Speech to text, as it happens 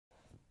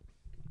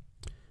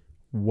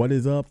What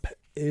is up,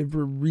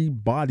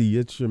 everybody?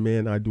 It's your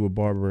man, I Do a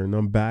Barber, and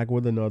I'm back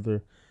with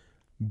another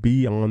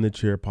Be on the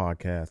Chair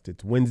podcast.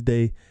 It's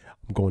Wednesday.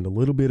 I'm going a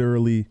little bit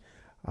early.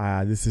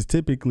 This is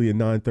typically a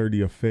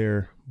 9:30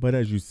 affair, but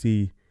as you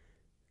see,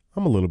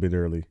 I'm a little bit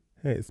early.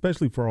 Hey,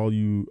 especially for all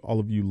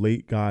of you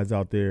late guys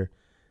out there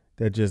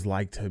that just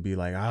like to be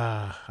like,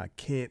 I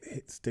can't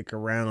stick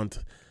around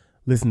to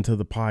listen to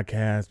the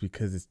podcast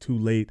because it's too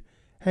late.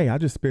 Hey, I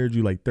just spared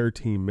you like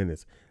 13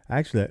 minutes.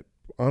 Actually,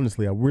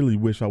 honestly, I really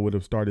wish I would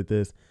have started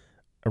this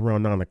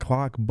around 9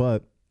 o'clock,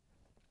 but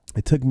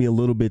it took me a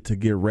little bit to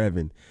get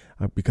revving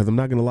because I'm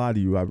not going to lie to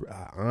you. I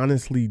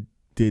honestly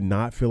did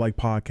not feel like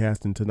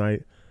podcasting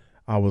tonight.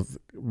 I was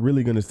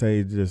really going to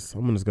say I'm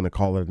just going to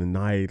call it a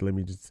night. Let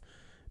me just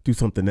do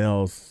something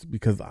else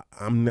because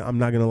I'm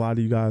not going to lie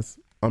to you guys.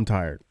 I'm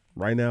tired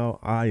right now.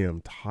 I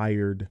am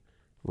tired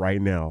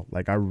right now.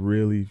 Like I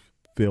really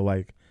feel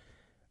like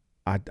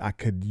I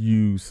could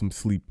use some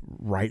sleep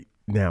right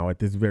now at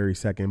this very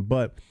second,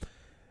 but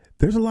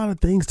there's a lot of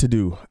things to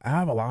do. I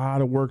have a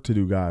lot of work to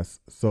do,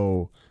 guys.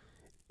 So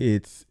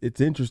it's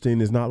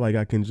interesting. It's not like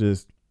I can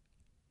just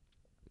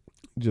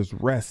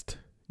rest.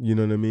 You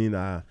know what I mean?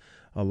 A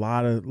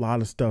lot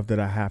of stuff that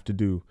I have to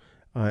do.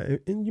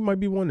 And you might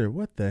be wondering,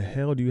 what the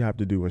hell do you have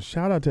to do? And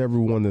shout out to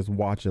everyone that's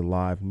watching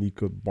live.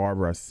 Nika,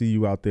 Barbara, I see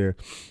you out there.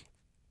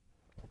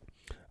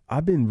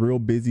 I've been real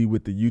busy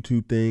with the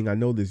YouTube thing. I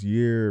know this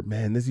year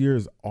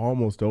is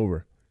almost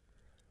over.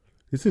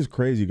 This is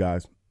crazy,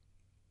 guys.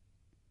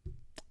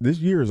 This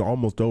year is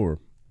almost over.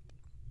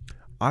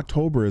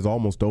 October is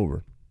almost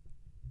over.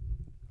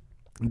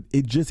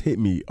 It just hit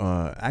me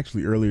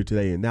actually earlier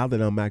today, and now that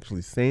I'm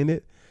actually saying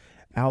it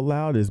out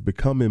loud, it's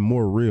becoming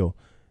more real.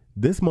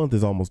 This month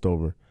is almost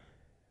over.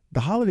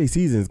 The holiday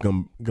season is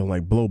gonna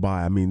like blow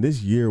by. I mean,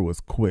 this year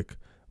was quick,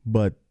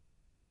 but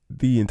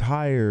the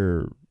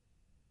entire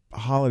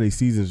holiday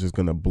season is just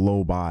gonna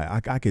blow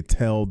by. I could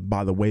tell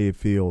by the way it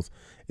feels.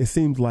 It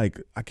seems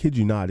like, I kid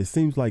you not, it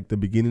seems like the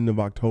beginning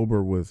of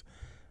October was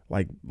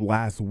like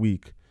last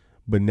week,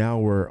 but now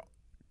we're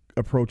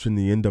approaching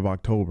the end of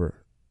October.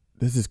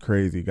 This is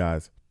crazy,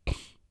 guys.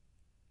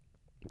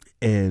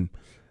 And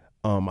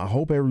I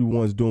hope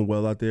everyone's doing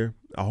well out there.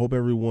 I hope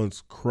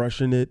everyone's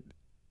crushing it,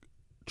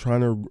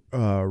 trying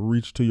to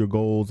reach to your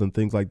goals and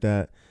things like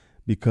that,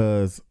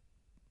 because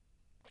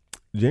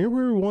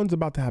January 1's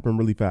about to happen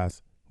really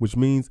fast, which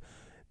means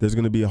there's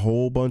going to be a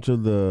whole bunch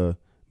of the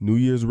New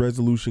Year's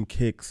resolution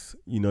kicks.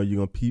 You know,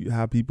 you're going to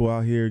have people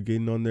out here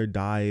getting on their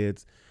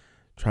diets,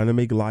 trying to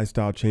make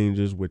lifestyle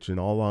changes, which in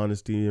all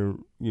honesty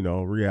and,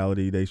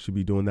 reality, they should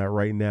be doing that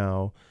right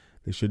now.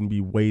 They shouldn't be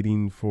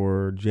waiting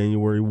for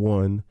January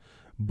 1.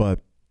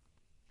 But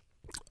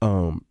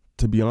to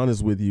be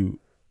honest with you,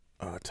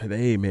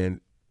 today,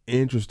 man,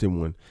 interesting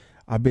one.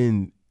 I've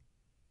been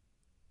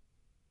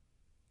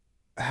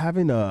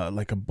having a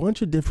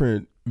bunch of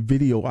different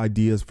video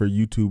ideas for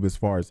YouTube as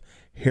far as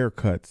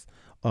haircuts.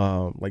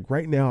 Like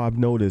right now, I've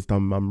noticed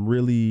I'm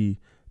really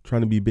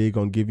trying to be big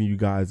on giving you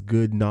guys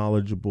good,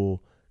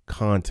 knowledgeable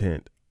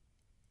content,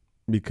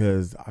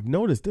 because I've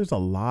noticed there's a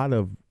lot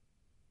of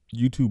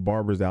YouTube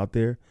barbers out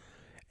there,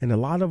 and a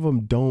lot of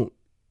them don't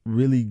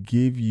really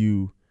give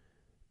you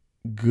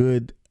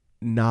good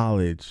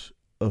knowledge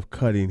of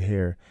cutting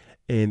hair.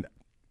 And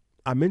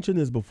I mentioned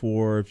this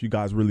before. If you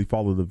guys really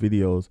follow the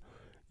videos,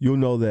 you'll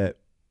know that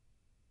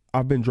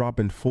I've been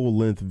dropping full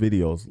length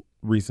videos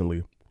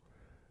recently.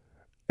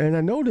 And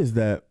I noticed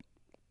that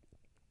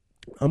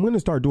I'm going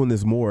to start doing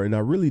this more. And I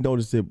really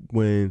noticed it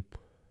when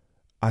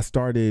I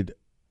started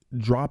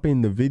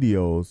dropping the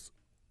videos,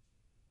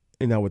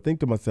 and I would think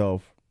to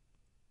myself,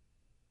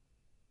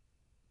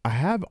 I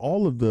have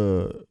all of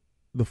the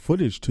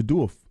footage to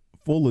do a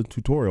full length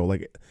tutorial.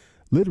 Like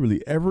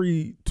literally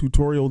every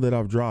tutorial that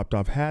I've dropped,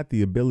 I've had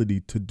the ability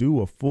to do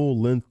a full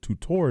length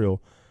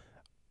tutorial.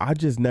 I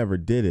just never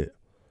did it.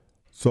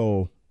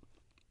 So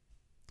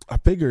I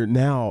figured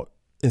now,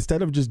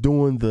 instead of just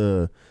doing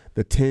the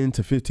 10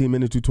 to 15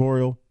 minute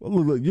tutorial,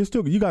 look,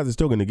 you guys are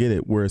still going to get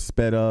it where it's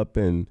sped up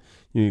and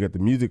you got the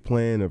music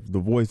playing, of the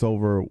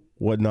voiceover,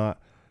 whatnot.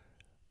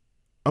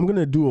 I'm going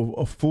to do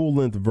a full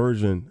length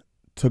version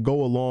to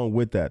go along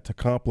with that, to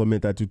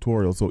complement that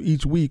tutorial. So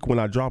each week when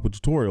I drop a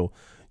tutorial,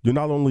 you'll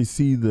not only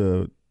see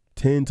the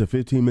 10 to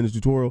 15 minute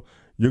tutorial,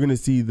 you're going to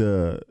see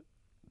the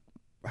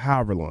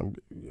however long,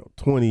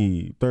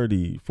 20,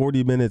 30,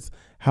 40 minutes,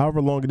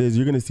 however long it is,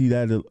 you're going to see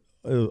that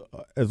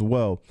as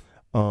well.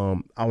 I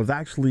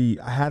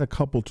had a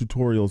couple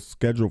tutorials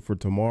scheduled for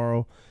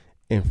tomorrow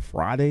and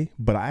Friday,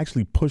 but I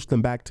actually pushed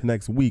them back to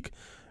next week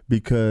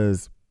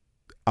because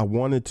I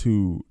wanted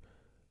to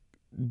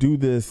do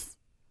this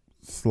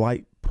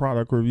slight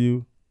product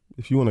review,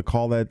 if you want to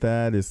call that.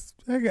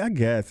 I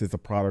guess it's a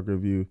product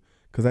review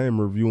because I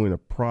am reviewing a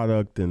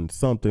product and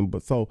something,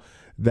 but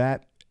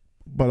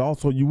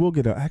also you will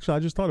get actually, I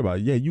just thought about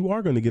it. Yeah, you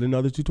are going to get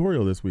another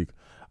tutorial this week.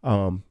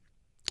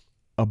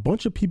 A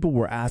bunch of people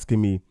were asking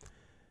me,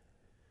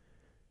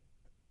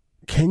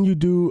 can you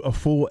do a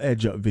full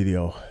edge up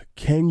video?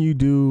 Can you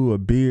do a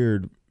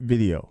beard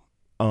video?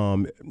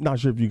 Not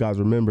sure if you guys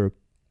remember,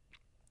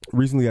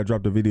 recently I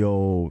dropped a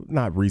video,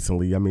 not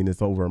recently, I mean,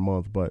 it's over a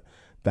month, but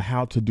the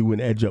how to do an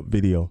edge up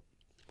video.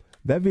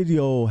 That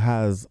video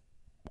has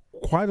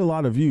quite a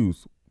lot of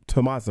views,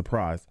 to my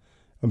surprise.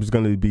 I'm just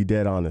going to be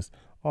dead honest.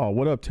 Oh,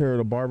 what up, Tara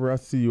the Barber? I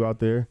see you out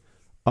there.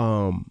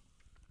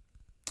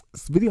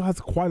 This video has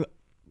quite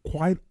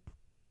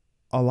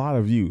a lot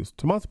of views,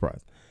 to my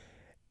surprise.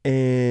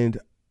 And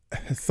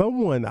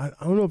someone, I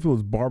don't know if it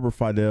was Barber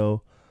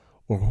Fidel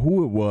or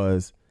who it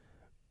was,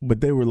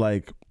 but they were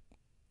like,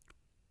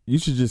 you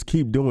should just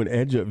keep doing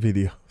edge up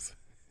videos.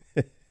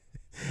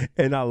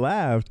 And I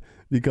laughed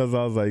because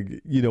I was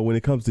like, you know, when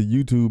it comes to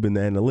YouTube and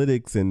the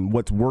analytics and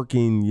what's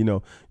working, you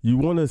know, you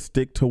want to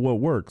stick to what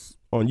works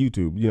on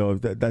YouTube. You know,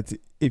 that's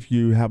if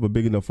you have a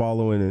big enough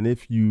following and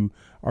if you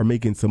are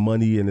making some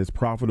money and it's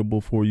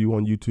profitable for you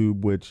on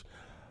YouTube, which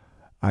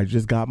I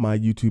just got my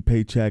YouTube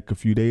paycheck a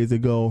few days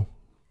ago.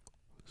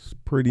 It's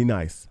pretty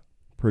nice.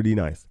 Pretty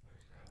nice.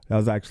 That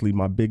was actually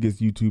my biggest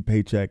YouTube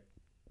paycheck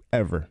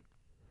ever.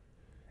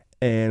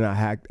 And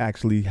I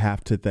actually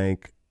have to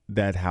thank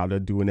that how to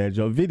do an edge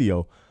up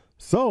video.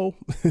 So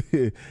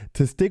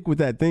to stick with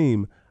that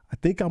theme, I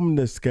think I'm going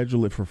to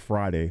schedule it for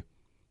Friday.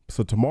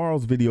 So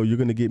tomorrow's video, you're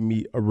going to get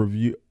me a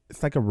review.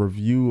 It's like a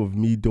review of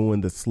me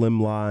doing the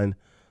Slimline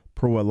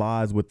Pro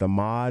Elize with the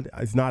mod.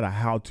 It's not a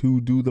how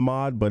to do the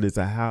mod, but it's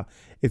a how.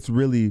 It's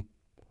really,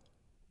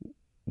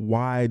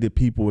 why did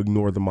people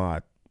ignore the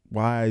mod?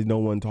 Why no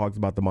one talks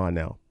about the mod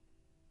now?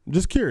 I'm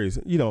just curious,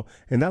 you know,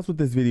 and that's what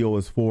this video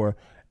is for.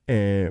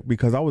 And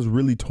because I was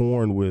really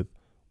torn with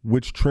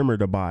which trimmer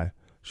to buy.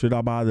 Should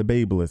I buy the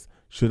Babeless?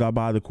 Should I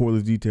buy the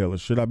cordless detailer?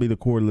 Should I be the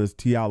cordless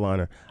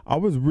T-outliner? I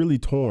was really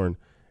torn.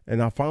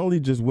 And I finally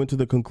just went to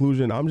the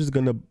conclusion, I'm just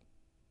going to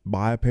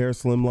buy a pair of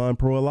Slimline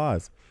Pro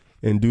Elize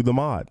and do the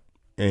mod.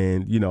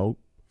 And, you know,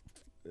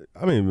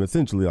 I mean,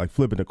 essentially like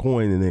flipping a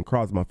coin and then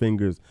cross my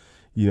fingers,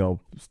 you know,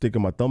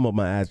 sticking my thumb up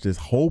my ass, just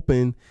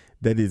hoping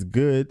that it's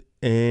good.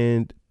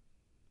 And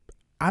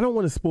I don't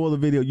want to spoil the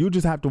video. You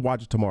just have to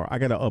watch it tomorrow. I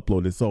got to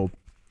upload it. So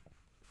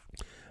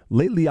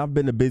lately, I've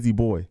been a busy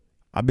boy.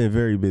 I've been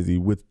very busy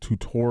with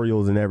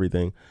tutorials and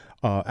everything.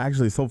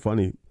 Actually, it's so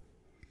funny.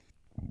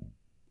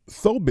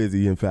 So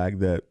busy, in fact,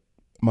 that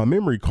my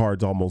memory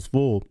card's almost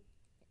full.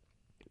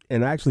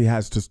 And I actually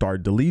has to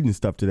start deleting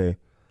stuff today.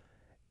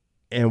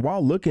 And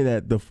while looking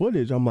at the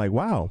footage, I'm like,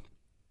 wow,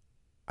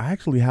 I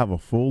actually have a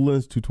full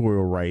length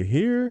tutorial right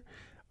here.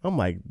 I'm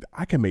like,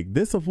 I can make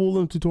this a full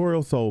length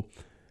tutorial. So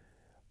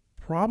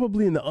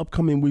probably in the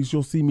upcoming weeks,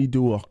 you'll see me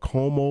do a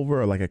comb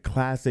over, or like a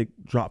classic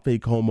drop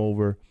fade comb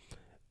over.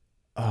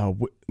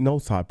 No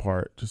side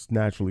part, just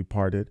naturally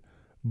parted.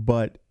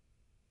 But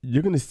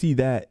you're going to see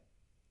that,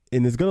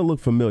 and it's going to look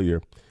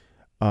familiar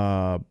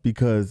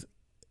because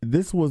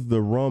this was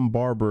the Rum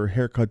Barber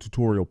haircut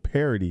tutorial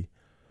parody,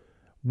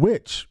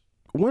 which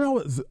when I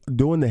was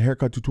doing the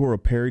haircut tutorial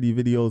parody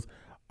videos,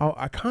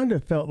 I kind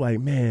of felt like,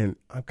 man,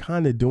 I'm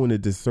kind of doing a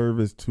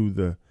disservice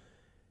to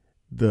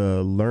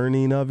the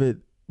learning of it,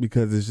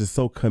 because it's just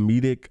so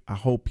comedic. I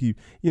hope you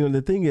know,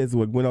 the thing is,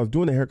 when I was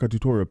doing the haircut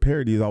tutorial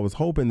parodies, I was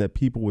hoping that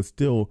people would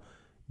still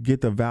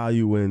get the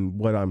value in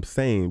what I'm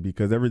saying,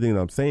 because everything that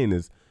I'm saying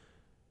is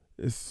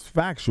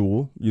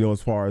factual, you know,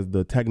 as far as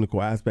the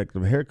technical aspect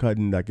of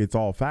haircutting, like it's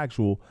all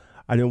factual.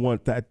 I didn't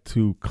want that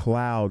to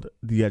cloud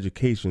the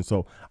education.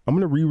 So I'm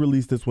going to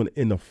re-release this one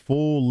in the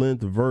full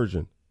length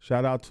version.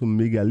 Shout out to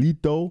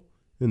Miguelito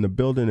in the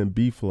building and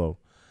B-Flow.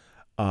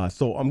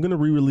 So I'm going to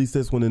re-release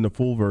this one in the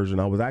full version.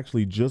 I was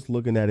actually just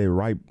looking at it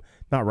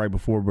not right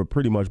before, but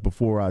pretty much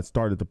before I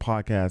started the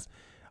podcast.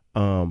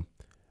 I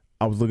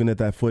was looking at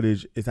that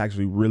footage. It's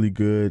actually really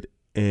good,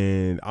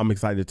 and I'm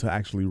excited to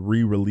actually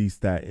re-release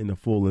that in the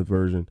full length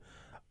version.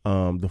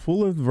 The full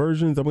length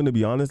versions, I'm going to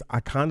be honest, I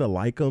kind of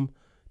like them,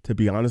 to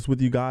be honest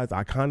with you guys.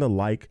 I kind of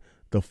like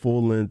the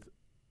full length.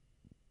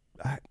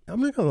 I'm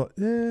not going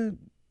to,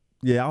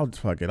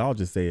 I'll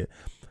just say it.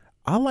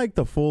 I like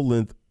the full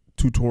length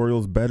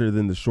tutorials better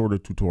than the shorter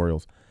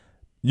tutorials.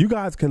 You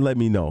guys can let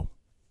me know.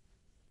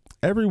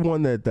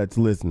 Everyone that's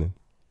listening,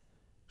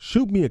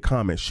 shoot me a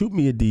comment, shoot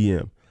me a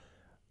DM.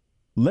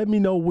 Let me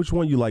know which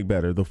one you like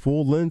better, the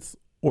full lengths,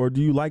 or do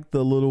you like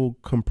the little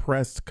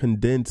compressed,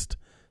 condensed,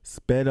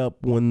 sped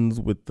up ones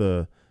with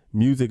the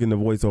music and the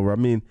voiceover? I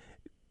mean,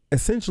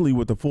 essentially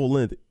with the full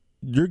length,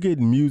 you're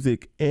getting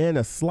music and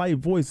a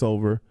slight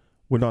voiceover.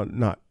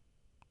 Well,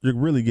 you're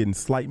really getting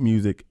slight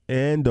music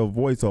and a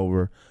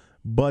voiceover,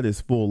 but it's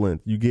full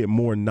length. You get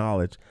more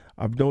knowledge.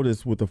 I've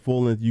noticed with the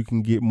full length, you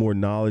can get more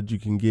knowledge. You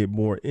can get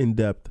more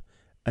in-depth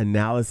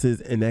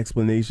analysis and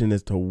explanation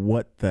as to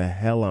what the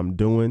hell I'm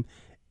doing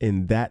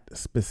in that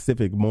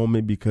specific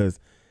moment, because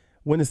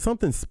when it's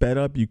something sped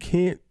up, you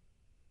can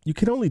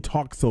only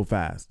talk so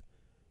fast.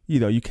 You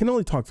know, you can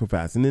only talk so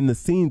fast. And then the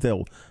scenes that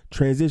will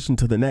transition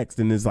to the next,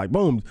 and it's like,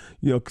 boom,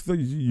 you know, so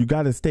you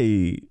got to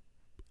stay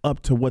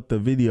up to what the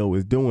video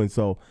is doing.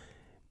 So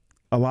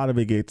a lot of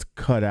it gets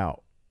cut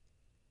out.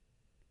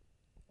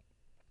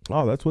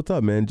 Oh, that's what's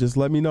up, man. Just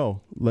let me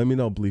know. Let me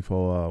know,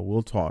 Bleefo.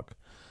 We'll talk.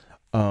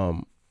 But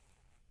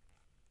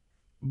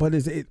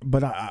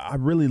I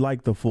really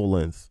like the full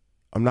lengths.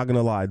 I'm not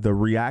gonna lie. The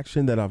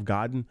reaction that I've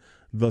gotten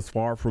thus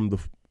far from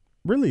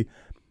really,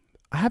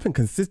 I haven't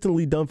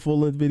consistently done full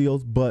length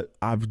videos, but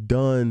I've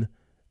done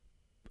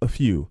a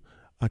few.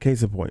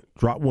 Case in point,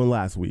 dropped one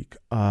last week.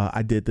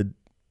 I did the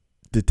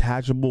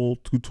detachable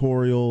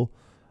tutorial.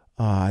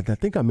 I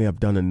think I may have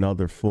done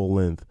another full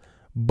length,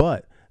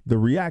 but the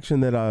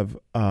reaction that I've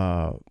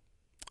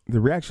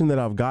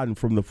gotten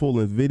from the full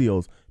length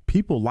videos,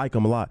 people like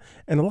them a lot,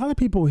 and a lot of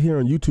people here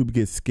on YouTube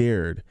get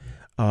scared.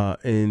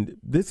 And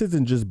this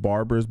isn't just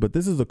barbers, but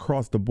this is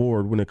across the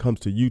board when it comes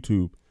to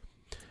YouTube.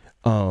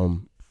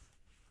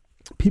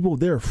 People,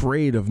 they're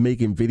afraid of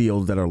making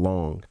videos that are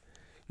long.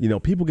 You know,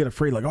 people get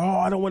afraid like, oh,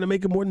 I don't want to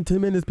make it more than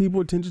 10 minutes.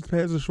 People attention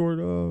spans are short.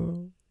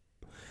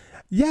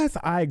 Yes,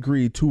 I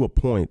agree to a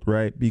point,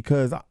 right?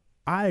 Because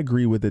I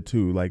agree with it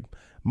too. Like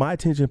my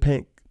attention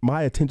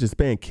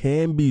span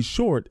can be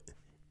short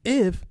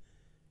if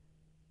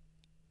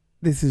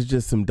this is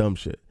just some dumb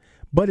shit.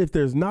 But if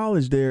there's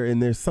knowledge there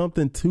and there's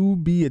something to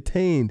be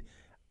attained,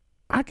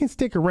 I can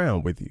stick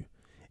around with you.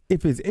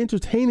 If it's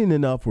entertaining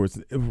enough, or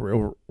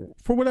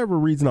for whatever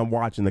reason I'm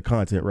watching the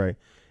content, right?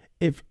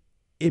 If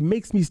it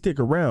makes me stick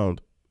around,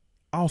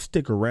 I'll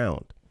stick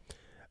around.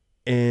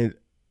 And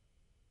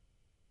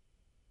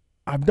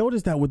I've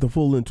noticed that with the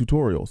full length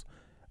tutorials.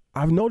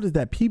 I've noticed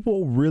that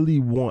people really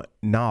want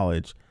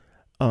knowledge.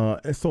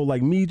 And so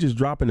like me just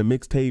dropping a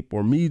mixtape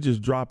or me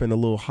just dropping a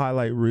little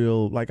highlight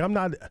reel, like I'm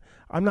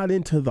not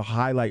into the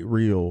highlight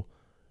reel,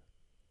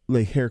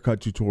 like haircut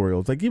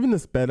tutorials, like even the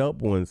sped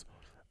up ones.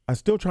 I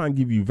still try and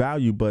give you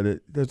value, but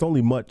there's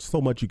only so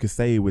much you can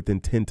say within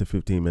 10 to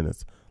 15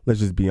 minutes.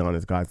 Let's just be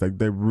honest, guys. Like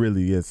there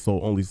really is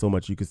only so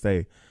much you can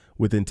say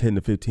within 10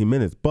 to 15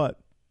 minutes. But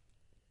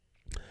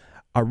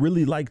I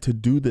really like to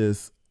do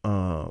this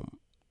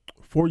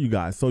for you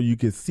guys so you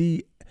can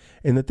see.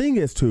 And the thing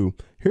is too,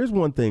 here's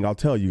one thing I'll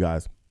tell you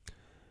guys.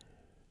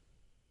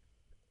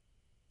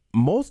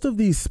 Most of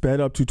these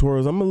sped up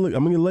tutorials, I'm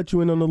gonna let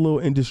you in on a little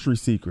industry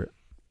secret.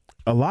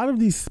 A lot of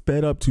these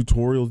sped up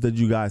tutorials that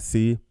you guys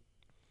see,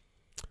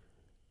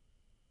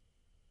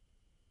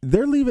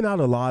 they're leaving out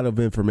a lot of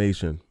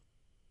information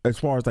as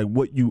far as like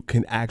what you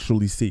can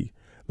actually see.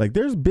 Like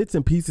there's bits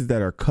and pieces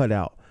that are cut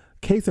out.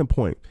 Case in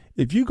point,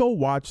 if you go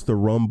watch the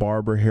Rum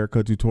Barber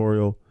haircut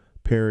tutorial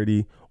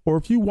parody, or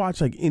if you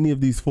watch like any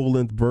of these full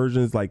length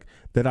versions like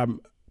that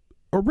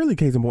or really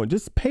case in point,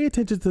 just pay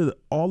attention to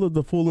all of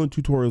the full length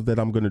tutorials that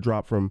I'm going to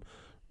drop from,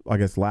 I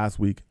guess, last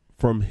week.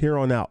 From here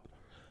on out,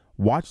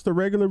 watch the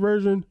regular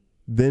version,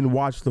 then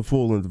watch the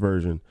full length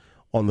version.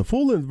 On the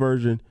full length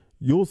version,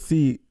 you'll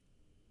see,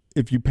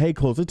 if you pay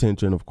close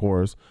attention, of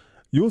course,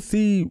 you'll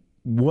see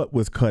what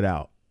was cut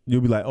out.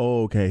 You'll be like,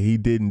 oh, okay, he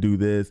didn't do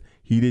this.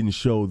 He didn't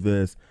show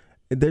this.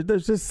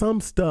 There's just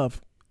some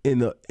stuff in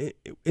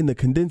the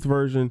condensed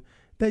version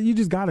that you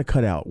just got to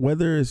cut out,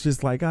 whether it's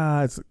just like,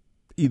 it's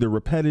either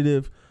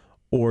repetitive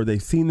or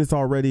they've seen this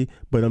already,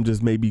 but I'm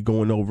just maybe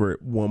going over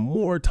it one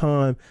more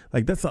time.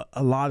 Like that's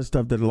a lot of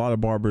stuff that a lot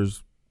of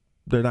barbers,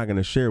 they're not going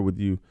to share with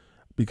you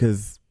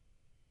because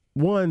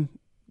one,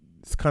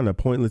 it's kind of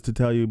pointless to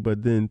tell you,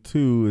 but then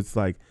two, it's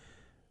like,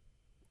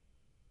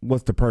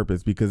 what's the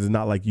purpose? Because it's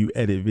not like you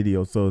edit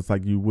video, so it's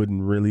like you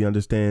wouldn't really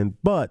understand.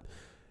 But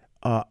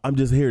I'm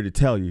just here to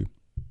tell you,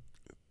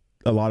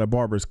 a lot of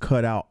barbers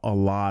cut out a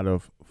lot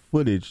of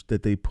footage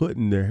that they put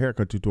in their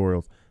haircut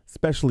tutorials,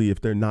 especially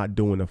if they're not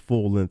doing a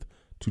full length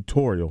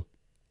tutorial.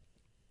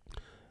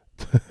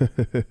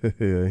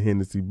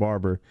 Hennessy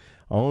Barber.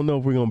 I don't know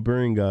if we're gonna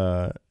bring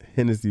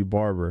Hennessy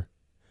Barber.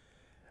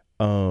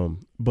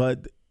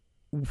 But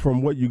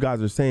from what you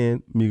guys are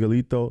saying,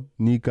 Miguelito,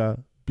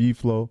 Nika,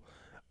 B-Flow,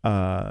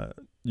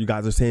 you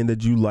guys are saying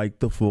that you like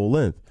the full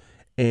length.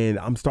 And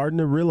I'm starting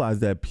to realize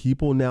that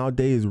people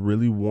nowadays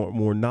really want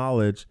more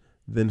knowledge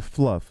than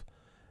fluff.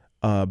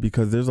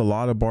 Because there's a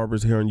lot of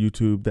barbers here on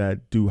YouTube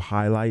that do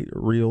highlight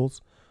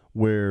reels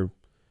where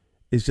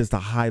it's just a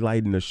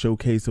highlight and a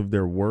showcase of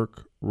their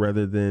work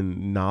rather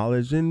than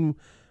knowledge. And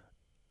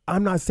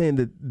I'm not saying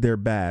that they're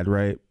bad,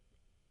 right?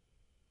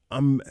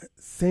 I'm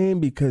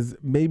saying because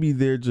maybe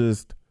they're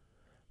just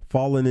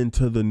falling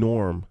into the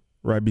norm,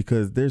 right?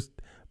 Because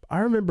I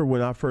remember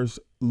when I first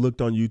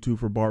looked on YouTube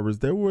for barbers,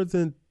 there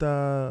wasn't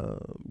that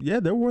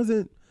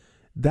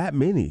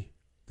many.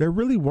 There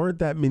really weren't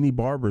that many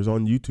barbers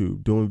on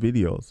YouTube doing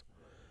videos.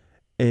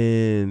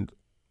 And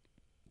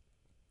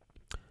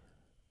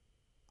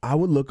I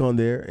would look on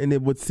there and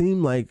it would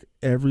seem like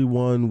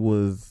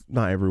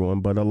not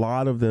everyone, but a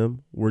lot of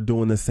them were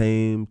doing the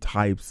same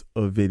types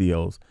of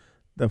videos.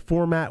 The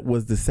format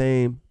was the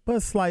same,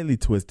 but slightly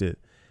twisted.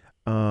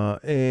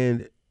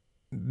 And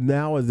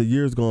now as the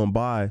years gone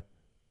by,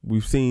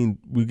 we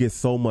get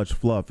so much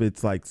fluff.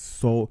 It's like,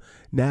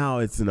 now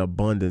it's an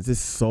abundance. There's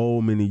so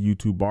many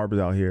YouTube barbers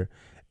out here.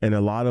 And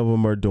a lot of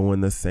them are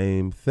doing the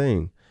same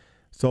thing.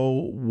 So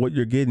what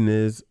you're getting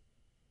is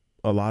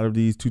a lot of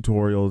these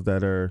tutorials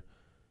that are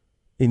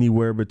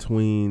anywhere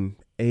between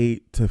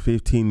 8 to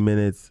 15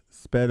 minutes,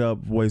 sped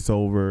up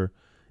voiceover,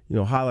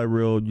 highlight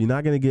reel, you're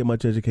not going to get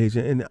much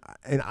education.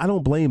 And I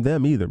don't blame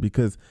them either,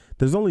 because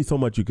there's only so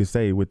much you can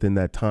say within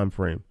that time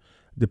frame,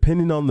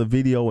 depending on the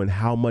video and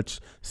how much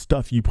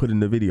stuff you put in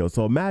the video.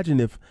 So imagine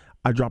if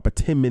I drop a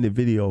 10-minute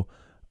video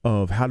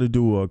of how to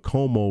do a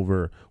comb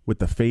over with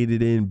the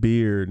faded in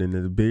beard, and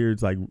the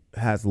beard's like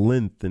has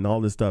length and all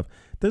this stuff.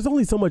 There's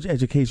only so much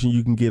education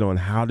you can get on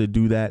how to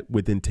do that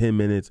within 10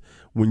 minutes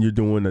when you're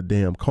doing a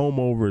damn comb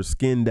over,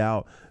 skinned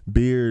out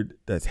beard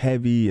that's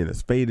heavy and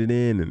it's faded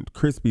in and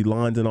crispy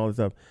lines and all this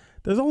stuff.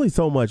 There's only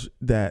so much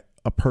that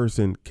a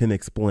person can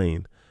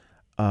explain.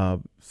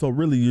 So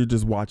really you're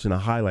just watching a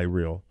highlight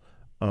reel.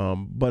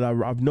 But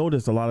I've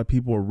noticed a lot of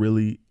people are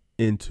really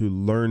into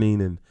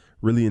learning and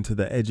really into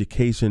the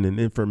education and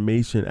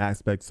information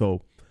aspect.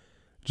 So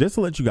just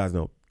to let you guys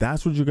know,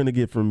 that's what you're going to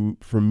get from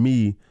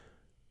me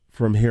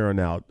from here on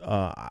out.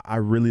 I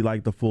really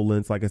like the full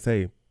length. Like I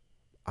say,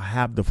 I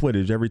have the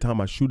footage. Every time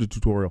I shoot a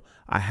tutorial,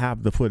 I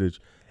have the footage.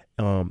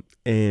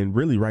 And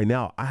really right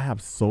now, I have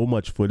so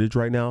much footage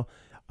right now.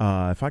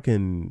 If I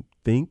can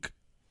think,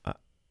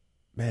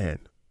 man,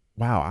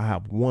 wow, I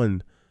have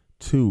 1,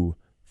 2,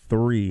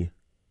 3,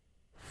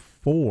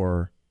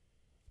 4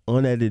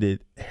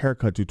 unedited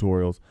haircut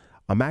tutorials.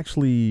 I'm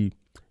actually,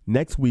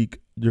 next week,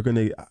 you're going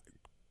to,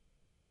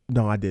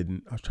 no, I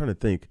didn't. I was trying to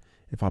think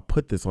if I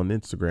put this on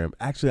Instagram.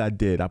 Actually, I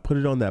did. I put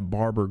it on that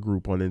barber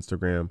group on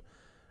Instagram,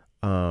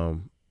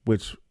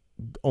 which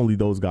only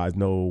those guys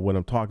know what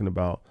I'm talking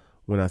about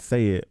when I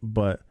say it.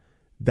 But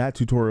that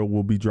tutorial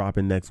will be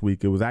dropping next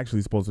week. It was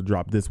actually supposed to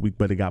drop this week,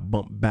 but it got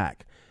bumped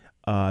back.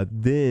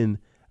 Then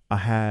I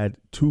had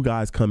 2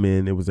 guys come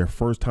in. It was their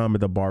first time at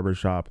the barber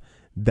shop.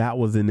 That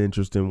was an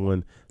interesting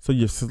one. So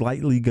you're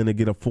slightly going to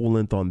get a full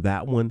length on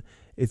that one.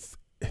 It's,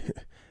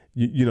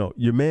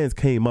 your man's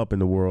came up in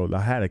the world.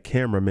 I had a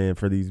cameraman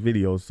for these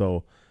videos,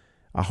 so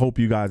I hope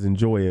you guys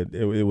enjoy it.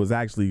 It was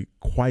actually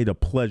quite a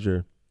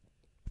pleasure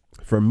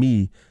for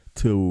me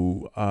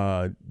to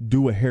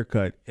do a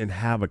haircut and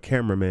have a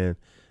cameraman,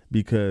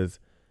 because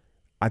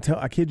I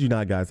kid you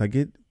not, guys,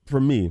 for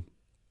me,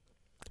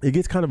 it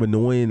gets kind of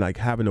annoying, like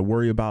having to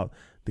worry about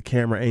the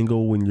camera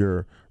angle when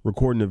you're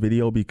recording a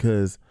video,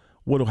 because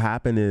what'll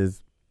happen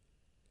is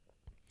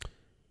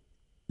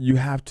you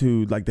have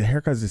to, like, the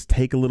haircuts just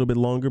take a little bit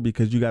longer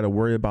because you got to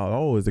worry about,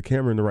 oh, is the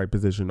camera in the right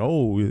position?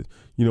 Oh,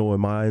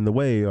 am I in the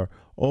way? Or,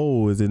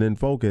 oh, is it in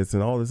focus?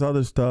 And all this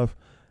other stuff.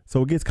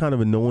 So it gets kind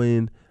of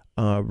annoying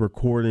having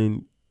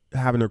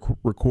to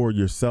record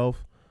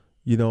yourself,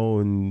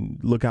 and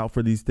look out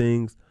for these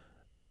things.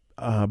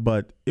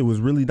 But it was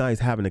really nice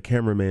having a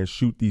cameraman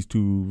shoot these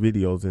 2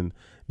 videos. And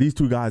these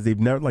 2 guys, they've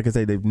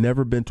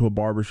never been to a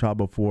barbershop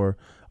before.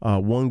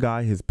 One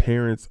guy, his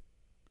parents,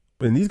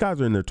 and these guys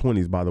are in their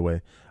 20s, by the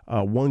way.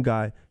 One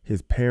guy,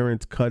 his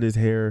parents cut his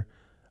hair.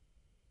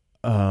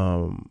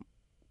 And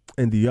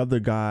the other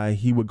guy,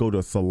 he would go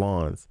to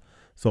salons.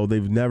 So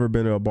they've never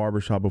been to a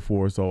barbershop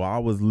before. So I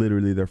was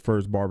literally their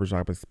first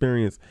barbershop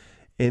experience.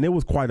 And it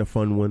was quite a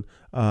fun one.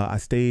 I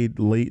stayed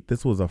late.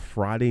 This was a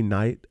Friday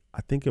night.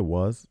 I think it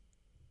was.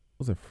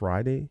 Was it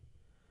Friday?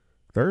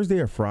 Thursday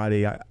or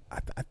Friday? I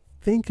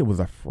think it was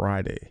a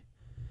Friday,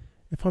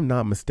 if I'm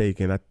not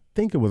mistaken. I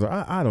think it was.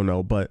 I don't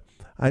know, but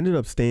I ended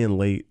up staying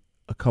late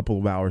a couple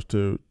of hours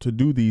to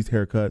do these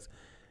haircuts,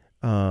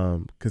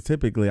 because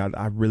typically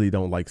I really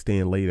don't like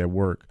staying late at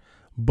work.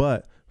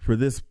 But for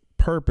this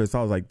purpose,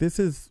 I was like, this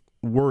is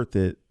worth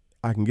it.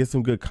 I can get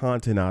some good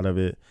content out of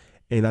it,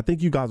 and I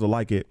think you guys will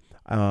like it.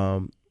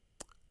 The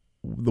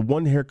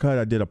one haircut,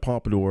 I did a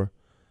pompadour.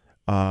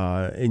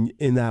 And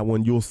in that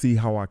one, you'll see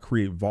how I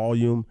create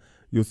volume.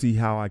 You'll see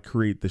how I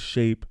create the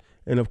shape.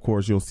 And of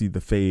course, you'll see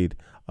the fade.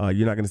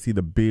 You're not going to see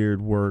the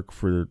beard work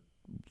for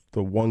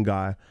the one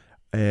guy.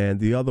 And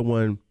the other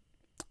one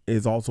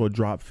is also a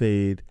drop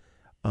fade,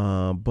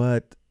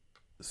 but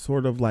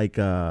sort of like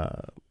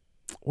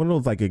one of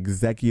those like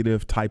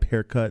executive type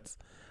haircuts.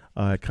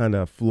 It kind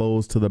of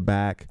flows to the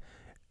back,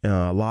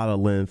 a lot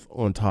of length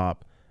on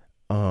top.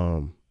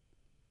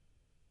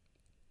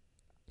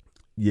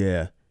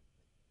 Yeah.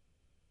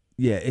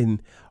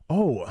 And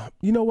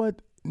you know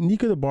what?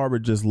 Nika the Barber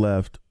just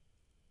left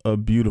a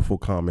beautiful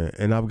comment,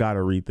 and I've got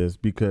to read this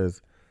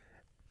because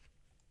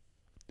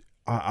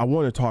I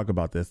want to talk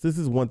about this. This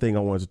is one thing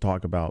I wanted to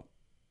talk about,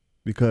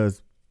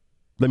 because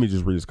let me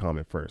just read his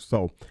comment first.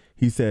 So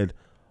he said,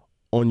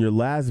 on your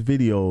last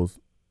videos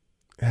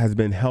has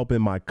been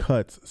helping my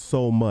cuts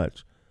so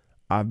much.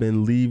 I've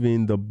been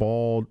leaving the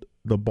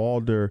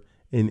balder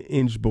an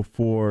inch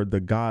before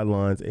the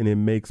guidelines, and it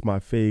makes my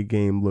fade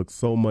game look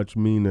so much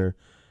meaner.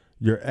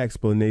 Your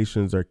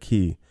explanations are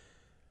key.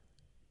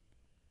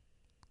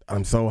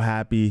 I'm so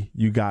happy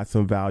you got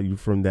some value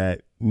from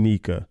that,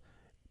 Nika.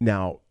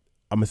 Now,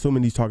 I'm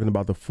assuming he's talking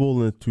about the full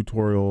length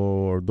tutorial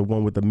or the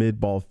one with the mid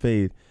ball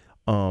fade.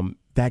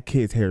 That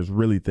kid's hair is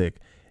really thick.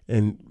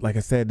 And like I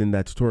said in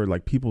that tutorial,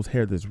 like people's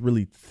hair that's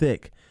really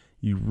thick,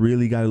 you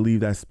really got to leave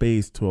that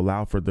space to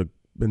allow for the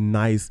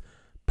nice,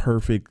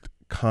 perfect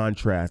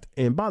contrast.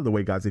 And by the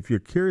way, guys, if you're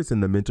curious in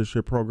the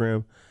mentorship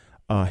program,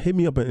 hit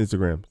me up on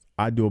Instagram.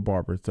 I Do a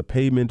Barber. It's a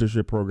paid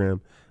mentorship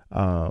program.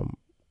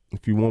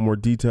 If you want more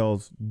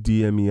details,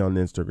 DM me on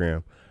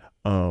Instagram.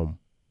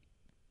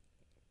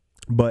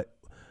 But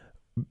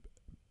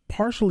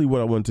partially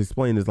what I want to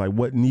explain is like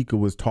what Nika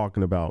was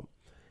talking about.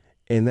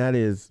 And that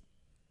is,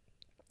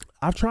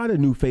 I've tried a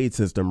new fade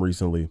system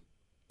recently.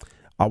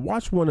 I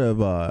watched one of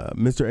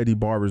Mr. Eddie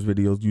Barber's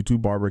videos,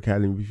 YouTube Barber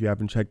Academy. If you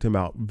haven't checked him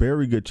out,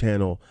 very good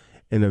channel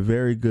and a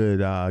very good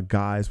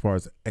guy as far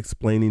as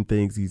explaining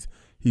things.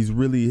 He's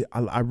really,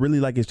 I really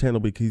like his channel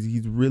because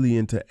he's really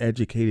into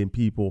educating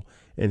people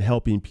and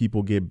helping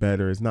people get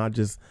better. It's not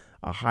just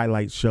a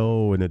highlight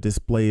show and a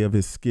display of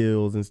his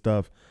skills and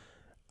stuff.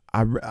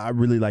 I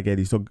really like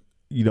Eddie. So,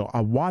 you know,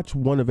 I watched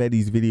one of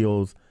Eddie's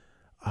videos.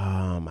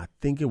 I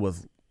think it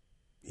was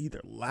either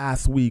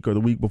last week or the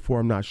week before,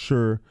 I'm not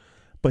sure.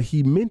 But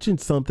he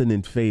mentioned something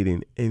in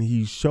fading, and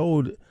he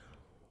showed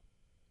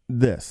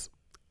this.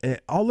 And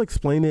I'll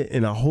explain it,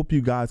 and I hope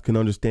you guys can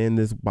understand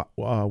this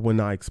when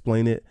I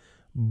explain it.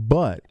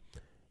 But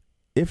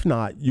if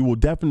not, you will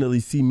definitely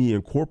see me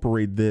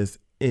incorporate this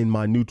in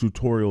my new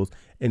tutorials.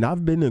 And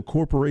I've been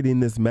incorporating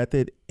this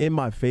method in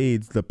my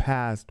fades the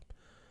past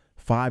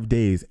 5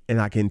 days. And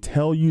I can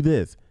tell you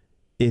this,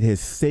 it has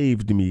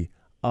saved me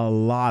a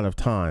lot of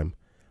time.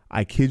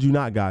 I kid you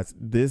not, guys.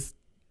 This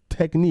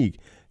technique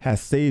has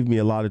saved me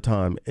a lot of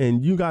time.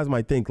 And you guys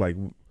might think like,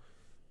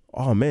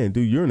 oh man,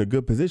 dude, you're in a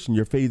good position.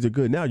 Your fades are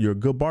good now. You're a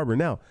good barber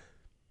now.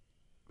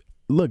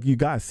 Look, you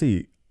guys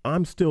see,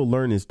 I'm still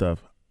learning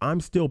stuff. I'm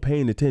still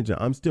paying attention.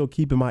 I'm still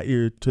keeping my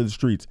ear to the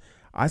streets.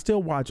 I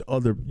still watch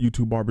other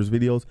YouTube barbers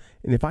videos.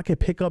 And if I can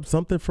pick up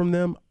something from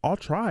them, I'll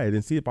try it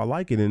and see if I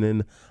like it. And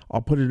then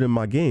I'll put it in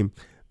my game.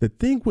 The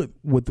thing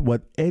with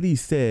what Eddie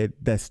said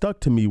that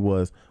stuck to me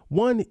was,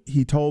 one,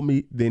 he told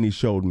me, then he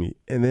showed me.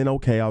 And then,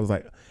 okay, I was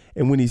like,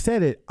 and when he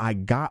said it, I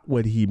got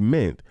what he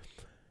meant.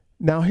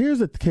 Now, here's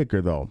the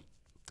kicker, though.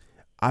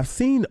 I've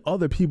seen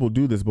other people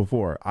do this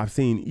before. I've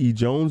seen E.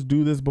 Jones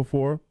do this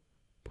before.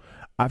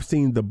 I've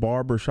seen the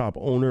barbershop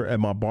owner at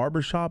my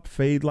barbershop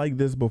fade like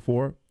this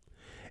before.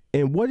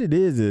 And what it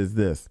is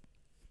this.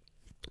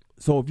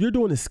 So if you're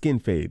doing a skin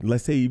fade,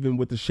 let's say even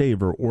with the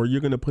shaver, or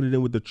you're going to put it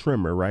in with the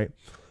trimmer, right?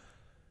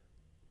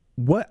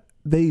 What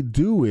they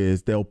do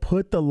is they'll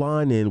put the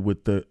line in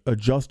with the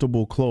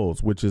adjustable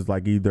close, which is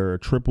like either a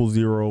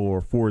 000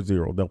 or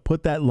 40. They'll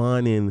put that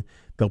line in.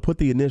 They'll put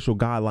the initial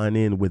guideline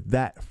in with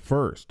that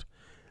first.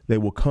 They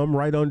will come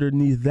right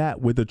underneath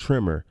that with a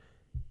trimmer.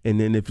 And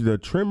then if the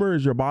trimmer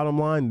is your bottom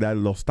line,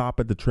 they'll stop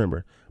at the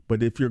trimmer.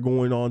 But if you're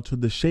going on to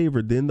the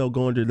shaver, then they'll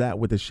go under that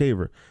with the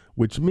shaver,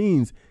 which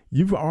means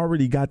you've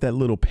already got that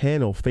little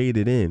panel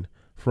faded in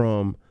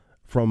from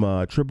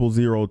 000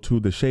 to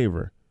the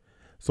shaver.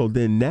 So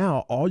then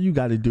now all you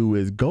got to do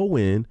is go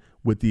in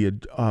with the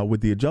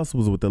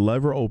adjustables, with the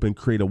lever open,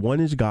 create a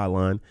 1-inch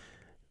guideline,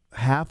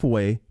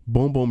 halfway,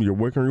 boom, boom, you're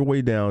working your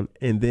way down.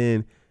 And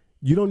then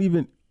you don't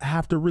even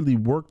have to really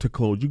work to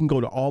close. You can go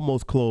to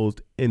almost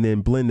closed and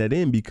then blend that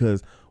in,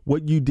 because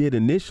what you did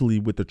initially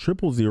with the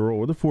 000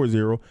 or the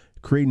 40,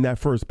 creating that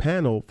first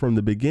panel from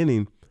the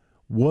beginning,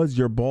 was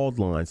your bald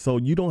line. So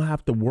you don't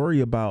have to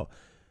worry about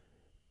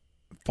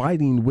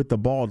fighting with the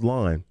bald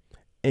line.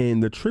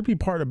 And the trippy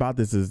part about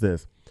this is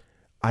this.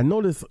 I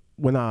noticed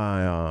when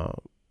I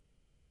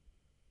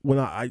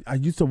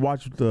used to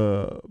watch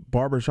the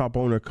barbershop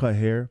owner cut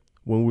hair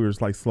when we were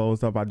like slow and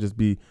stuff. I'd just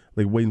be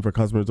like waiting for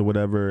customers or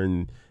whatever.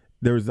 And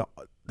there's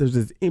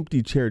this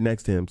empty chair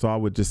next to him. So I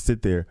would just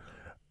sit there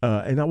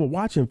and I would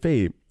watch him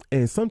fade.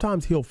 And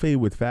sometimes he'll fade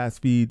with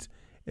fast feeds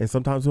and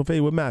sometimes he'll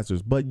fade with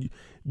masters. But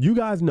you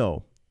guys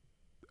know,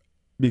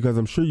 because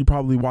I'm sure you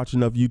probably watch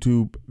enough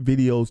YouTube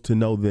videos to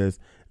know this,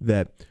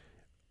 that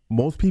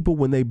most people,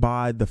 when they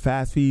buy the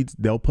fast feeds,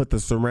 they'll put the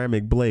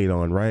ceramic blade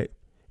on, right?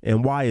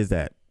 And why is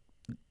that?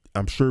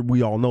 I'm sure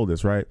we all know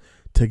this, right?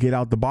 To get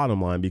out the bottom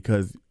line,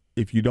 because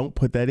if you don't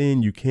put that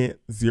in, you can't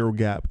zero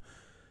gap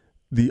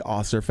the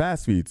Oster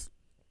fast feeds.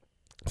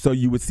 So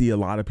you would see a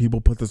lot of people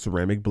put the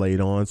ceramic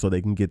blade on so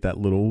they can get that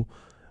little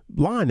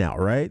line out,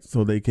 right?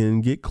 So they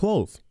can get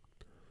close.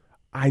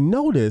 I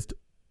noticed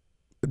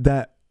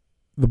that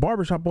the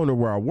barbershop owner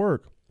where I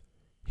work,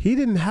 he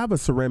didn't have a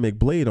ceramic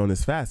blade on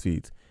his fast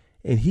feeds.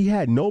 And he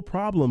had no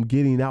problem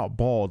getting out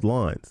bald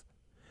lines,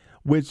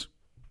 which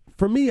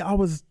for me, I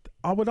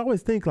would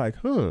always think like,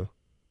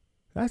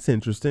 that's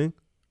interesting.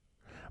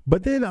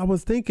 But then I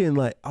was thinking,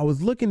 like, I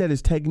was looking at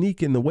his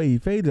technique and the way he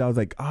faded. I was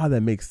like,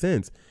 that makes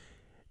sense.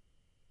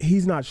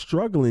 He's not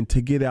struggling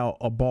to get out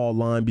a bald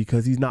line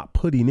because he's not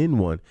putting in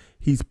one.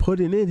 He's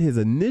putting in his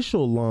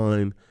initial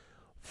line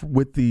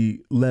with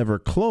the lever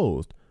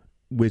closed,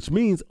 which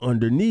means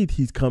underneath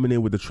he's coming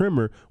in with a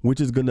trimmer, which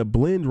is going to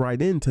blend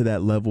right into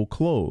that level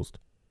closed.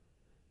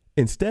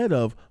 Instead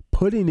of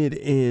putting it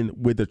in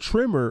with a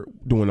trimmer,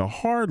 doing a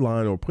hard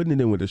line, or putting it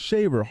in with a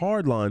shaver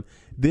hard line,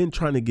 then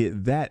trying to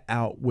get that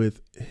out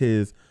with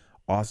his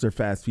Oster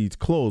fast feeds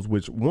closed,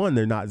 which one,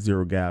 they're not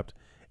zero gapped.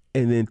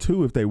 And then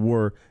two, if they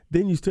were,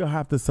 then you still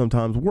have to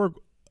sometimes work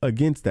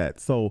against that.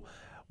 So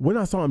when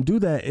I saw him do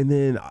that, and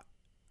then,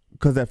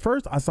 because at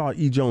first I saw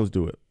E. Jones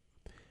do it.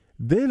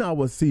 Then I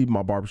would see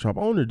my barbershop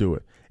owner do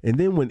it. And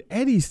then when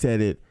Eddie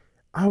said it,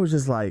 I was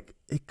just like,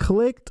 it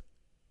clicked.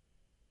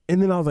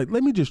 And then I was like,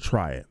 let me just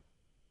try it.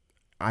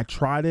 I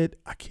tried it.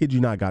 I kid you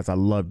not, guys. I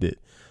loved it.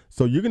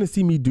 So you're going to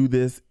see me do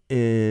this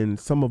in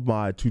some of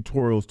my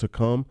tutorials to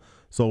come.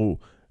 So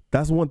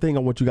that's one thing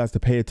I want you guys to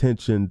pay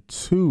attention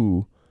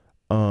to.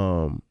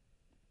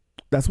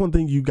 That's one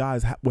thing you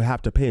guys will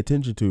have to pay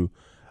attention to.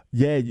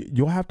 Yeah,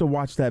 you'll have to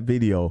watch that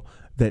video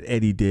that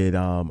Eddie did.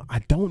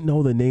 I don't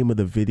know the name of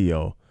the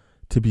video,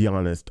 to be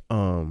honest,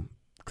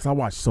 because I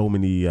watched so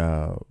many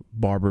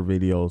barber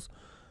videos.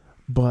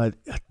 But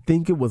I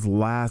think it was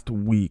last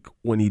week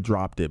when he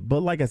dropped it.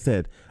 But like I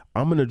said,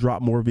 I'm going to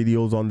drop more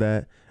videos on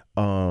that.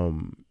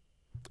 And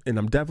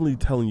I'm definitely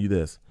telling you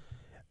this.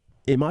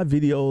 In my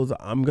videos,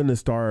 I'm going to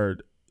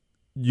start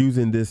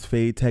using this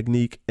fade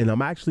technique. And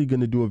I'm actually going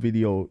to do a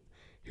video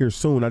here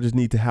soon. I just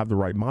need to have the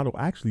right model.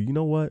 Actually, you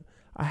know what?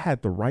 I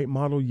had the right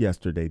model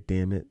yesterday,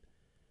 damn it.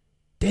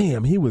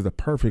 Damn, he was the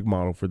perfect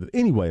model for this.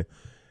 Anyway,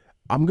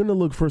 I'm going to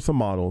look for some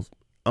models.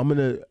 I'm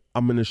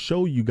going to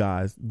show you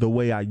guys the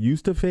way I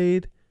used to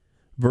fade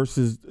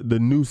versus the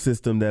new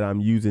system that I'm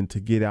using to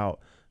get out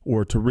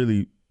or to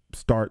really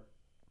start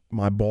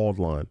my bald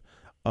line.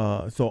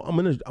 So I'm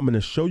going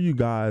to show you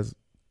guys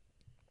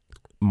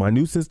my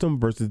new system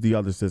versus the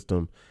other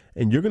system,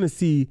 and you're going to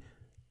see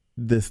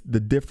the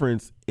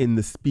difference in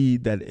the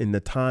speed that in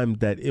the time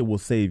that it will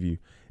save you.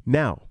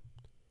 Now,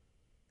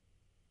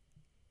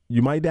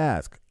 you might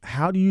ask,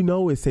 how do you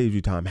know it saves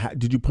you time?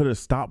 Did you put a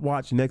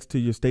stopwatch next to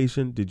your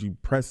station? Did you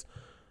press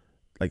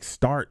like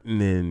start and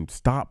then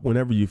stop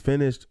whenever you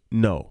finished?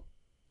 No.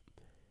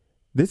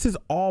 This is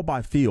all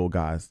by feel,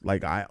 guys.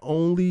 Like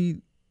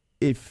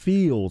it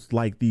feels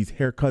like these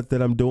haircuts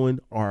that I'm doing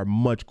are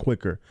much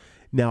quicker.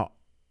 Now,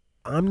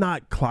 I'm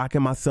not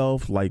clocking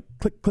myself like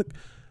click, click.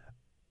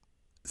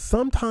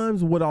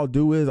 Sometimes what I'll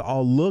do is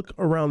I'll look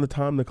around the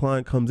time the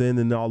client comes in,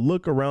 and I'll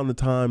look around the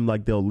time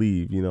like they'll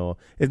leave. You know,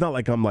 it's not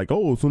like I'm like,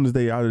 oh, as soon as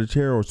they out of the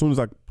chair or as soon as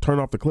I turn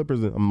off the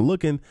clippers and I'm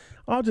looking,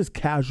 I'll just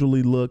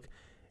casually look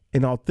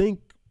and I'll think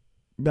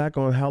back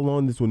on how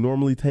long this would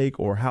normally take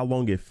or how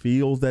long it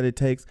feels that it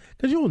takes.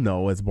 Because you'll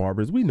know, as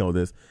barbers, we know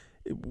this.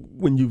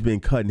 When you've been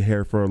cutting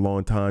hair for a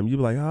long time, you'll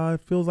be like, oh,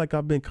 it feels like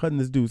I've been cutting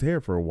this dude's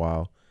hair for a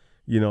while,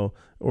 you know,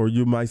 or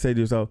you might say to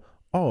yourself,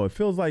 oh, it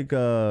feels like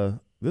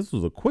this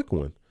was a quick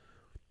one.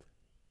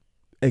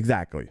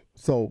 Exactly.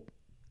 So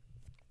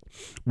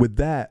with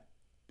that,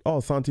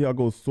 oh,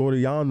 Santiago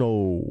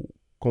Soriano,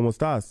 ¿cómo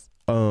estás?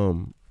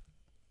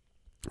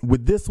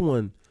 With this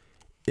one,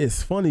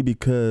 it's funny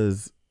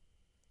because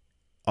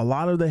a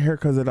lot of the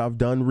haircuts that I've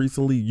done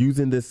recently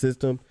using this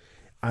system,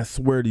 I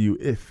swear to you,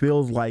 it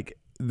feels like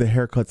the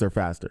haircuts are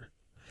faster.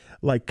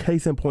 Like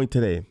case in point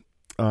today,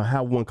 I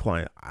have one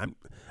client.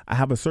 I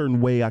have a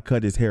certain way I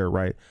cut his hair,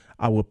 right?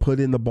 I would put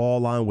in the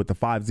ball line with the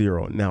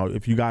 5-0. Now,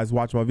 if you guys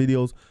watch my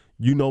videos,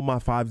 you know my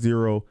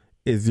 5-0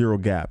 is zero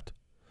gapped.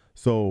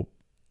 So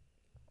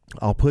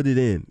I'll put it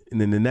in,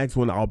 and then the next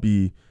one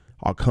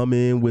I'll come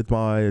in with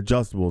my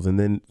adjustables, and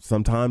then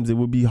sometimes it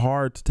would be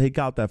hard to take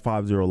out that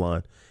 5-0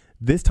 line.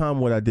 This time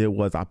what I did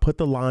was I put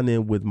the line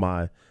in with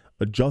my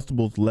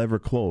adjustables lever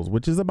close,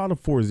 which is about a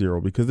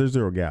 4-0 because they're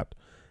zero gapped,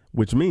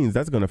 which means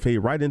that's going to fade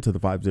right into the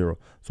 5-0.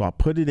 So I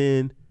put it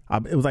in.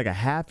 It was like a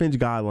 1/2-inch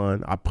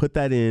guideline. I put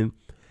that in,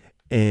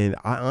 and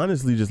I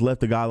honestly just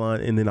left the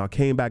guideline, and then I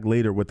came back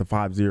later with the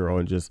 5-0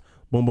 and just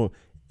boom, boom.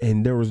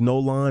 And there was no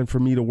line for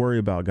me to worry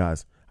about,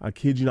 guys. I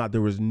kid you not,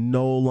 there was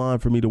no line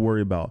for me to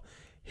worry about.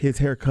 His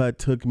haircut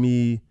took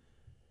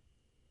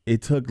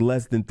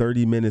less than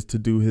 30 minutes to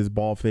do his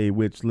ball fade,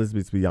 which, let's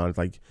be honest,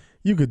 like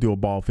you could do a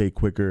ball fade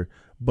quicker,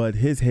 but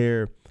his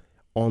hair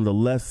on the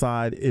left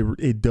side,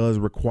 it does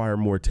require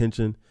more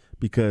attention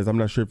because I'm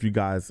not sure if you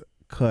guys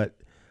cut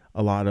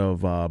a lot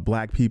of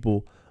black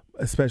people,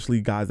 especially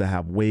guys that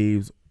have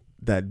waves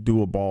that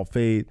do a ball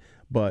fade,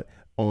 but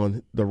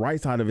on the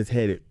right side of his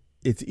head,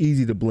 it's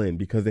easy to blend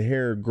because the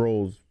hair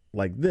grows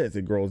like this,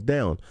 it grows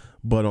down,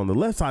 but on the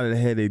left side of the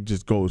head, it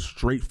just goes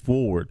straight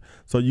forward.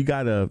 So you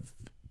gotta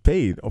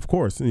fade, of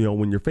course, you know,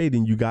 when you're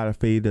fading, you gotta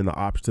fade in the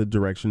opposite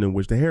direction in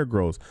which the hair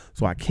grows.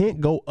 So I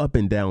can't go up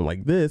and down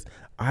like this.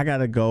 I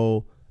gotta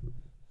go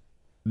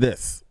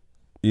this,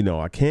 you know,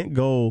 I can't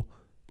go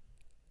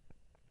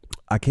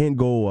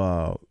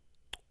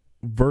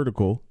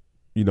vertical,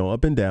 you know,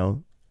 up and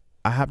down.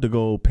 I have to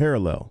go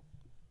parallel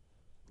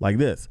like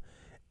this.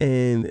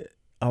 And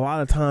a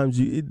lot of times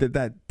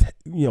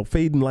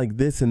fading like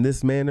this in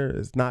this manner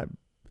is not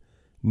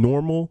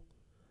normal.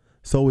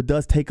 So it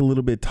does take a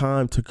little bit of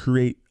time to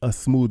create a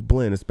smooth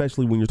blend,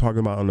 especially when you're talking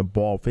about on a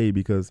ball fade,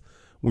 because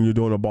when you're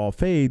doing a ball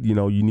fade, you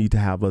know, you need to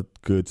have a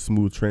good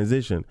smooth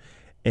transition.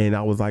 And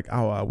I was like,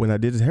 oh, when I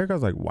did his haircut, I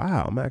was like,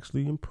 wow, I'm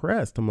actually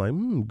impressed. I'm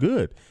like,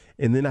 good.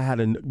 And then I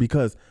had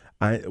because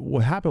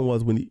what happened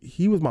was when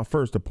he was my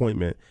first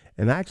appointment,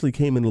 and I actually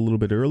came in a little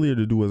bit earlier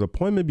to do his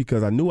appointment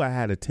because I knew I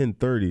had a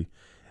 10:30,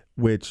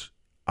 which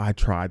I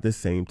tried the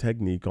same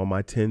technique on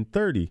my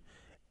 10:30.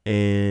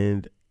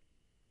 And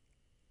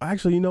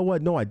actually, you know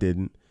what? No, I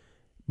didn't.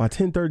 My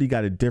 10:30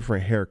 got a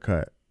different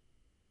haircut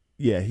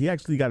yeah, he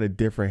actually got a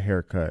different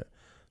haircut.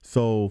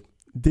 So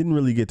didn't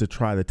really get to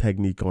try the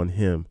technique on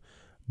him,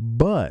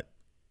 but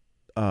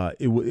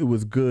it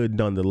was good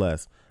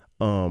nonetheless.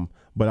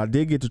 But I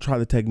did get to try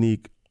the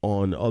technique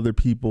on other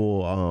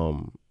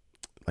people,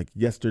 like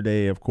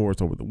yesterday, of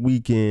course, over the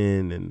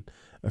weekend, and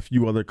a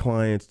few other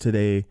clients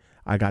today.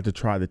 I got to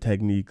try the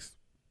techniques.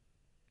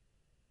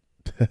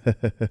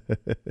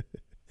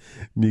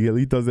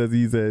 Miguelito says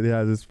he said he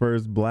has his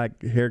first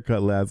black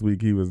haircut last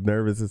week. He was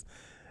nervous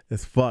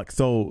as fuck.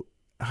 So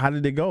how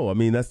did it go? I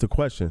mean, that's the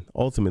question.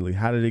 Ultimately,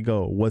 how did it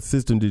go? What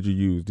system did you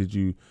use? Did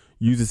you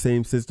use the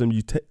same system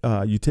you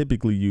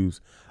typically use?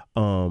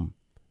 You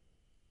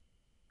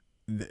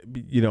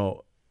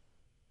know,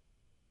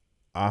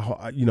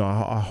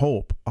 I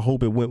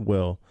hope it went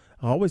well.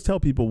 I always tell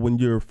people, when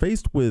you're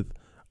faced with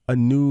a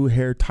new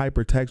hair type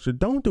or texture,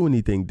 don't do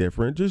anything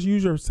different. Just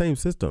use your same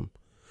system.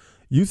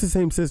 Use the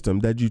same system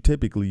that you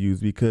typically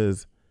use,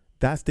 because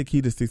that's the key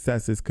to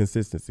success, is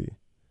consistency.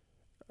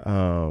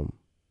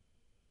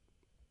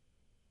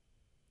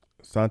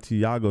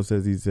 Santiago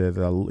says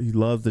he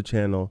loves the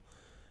channel.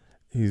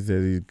 He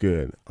says he's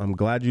good. I'm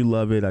glad you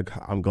love it.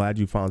 I'm glad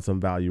you found some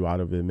value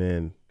out of it,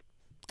 man.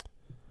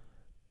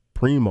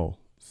 Primo.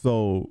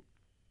 So,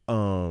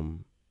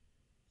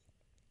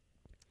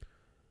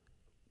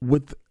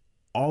 with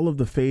all of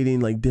the fading,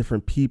 like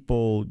different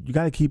people, you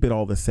got to keep it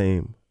all the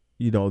same,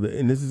 you know,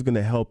 and this is going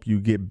to help you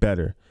get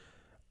better.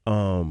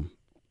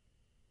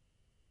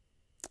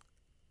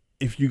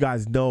 If you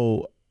guys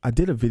know, I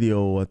did a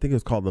video, I think it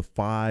was called the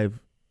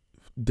 5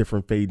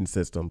 different fading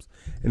systems.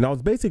 And I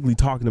was basically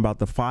talking about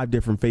the 5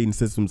 different fading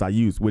systems I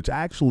use, which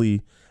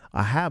actually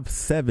I have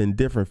 7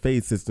 different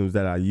fade systems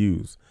that I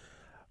use.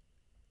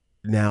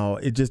 Now,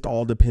 it just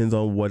all depends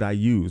on what I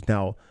use.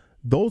 Now,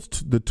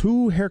 the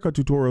 2 haircut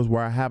tutorials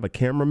where I have a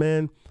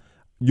cameraman,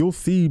 you'll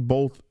see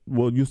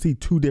you'll see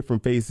 2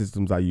 different fade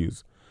systems I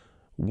use.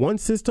 One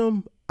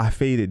system, I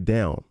faded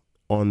down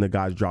on the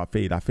guy's drop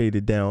fade. I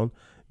faded down.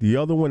 The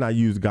other one, I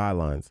used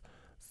guidelines.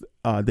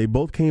 They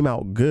both came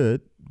out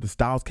good. The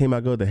styles came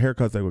out good. The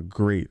haircuts, they were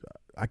great.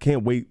 I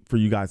can't wait for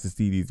you guys to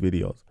see these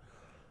videos.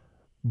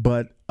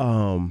 But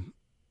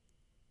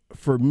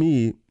for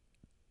me,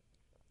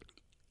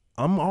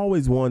 I'm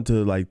always one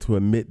to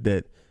admit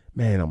that,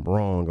 man, I'm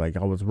wrong. Like,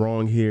 I was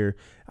wrong here.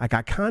 Like,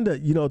 I kind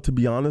of, you know, to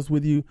be honest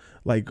with you,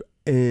 like,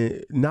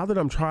 now that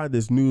I'm trying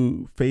this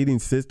new fading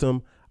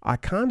system, I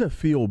kind of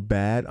feel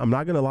bad. I'm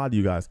not going to lie to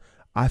you guys.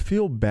 I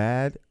feel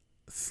bad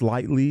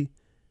slightly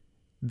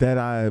that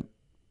I'm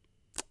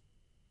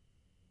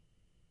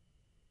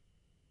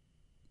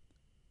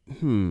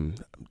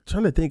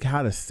trying to think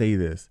how to say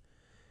this.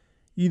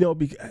 You know,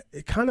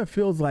 it kind of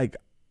feels like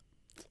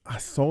I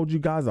sold you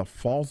guys a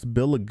false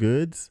bill of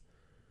goods,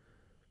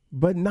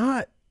 but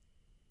not,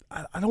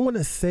 I don't want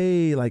to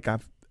say like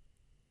I've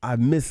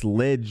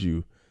misled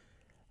you.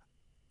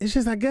 It's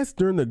just, I guess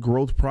during the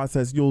growth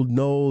process, you'll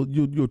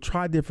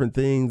try different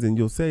things, and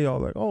you'll say,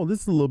 oh,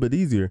 this is a little bit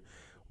easier.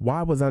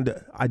 Why was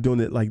I doing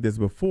it like this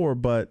before?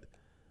 But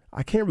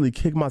I can't really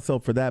kick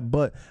myself for that.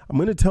 But I'm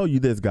going to tell you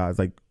this, guys,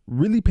 like,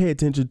 really pay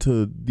attention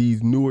to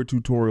these newer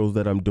tutorials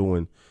that I'm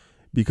doing,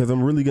 because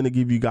I'm really going to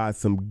give you guys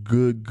some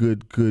good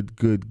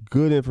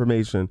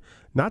information.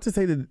 Not to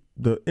say that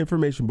the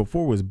information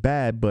before was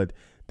bad, but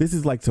this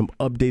is like some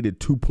updated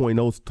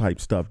 2.0 type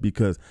stuff,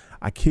 because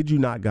I kid you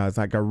not, guys,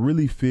 like, I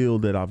really feel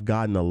that I've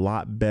gotten a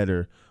lot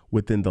better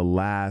within the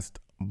last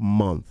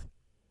month.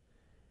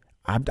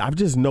 I've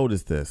just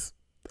noticed this.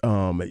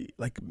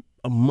 Like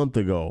a month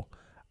ago,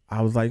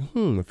 I was like,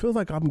 it feels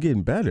like I'm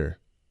getting better.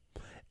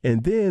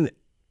 And then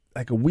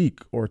like a week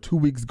or 2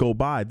 weeks go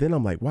by, then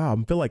I'm like, wow,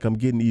 I feel like I'm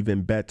getting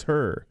even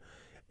better.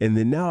 And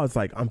then now it's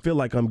like, I feel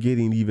like I'm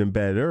getting even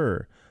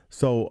better.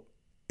 So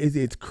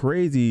it's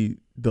crazy,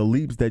 the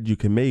leaps that you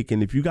can make.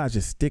 And if you guys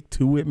just stick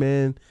to it,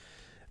 man,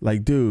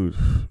 like, dude,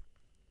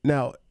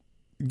 now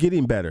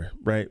getting better,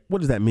 right? What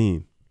does that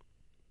mean?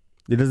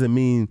 It doesn't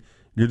mean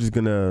you're just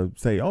going to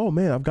say, oh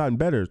man, I've gotten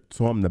better,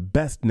 so I'm the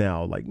best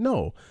now. Like,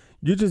 no,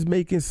 you're just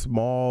making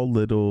small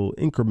little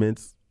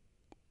increments,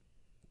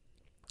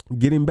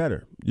 getting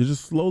better. You're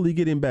just slowly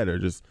getting better,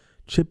 just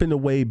chipping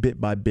away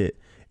bit by bit.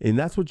 And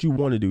that's what you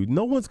want to do.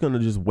 No one's going to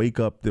just wake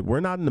up. That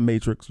we're not in the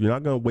Matrix. You're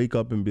not going to wake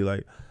up and be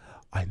like,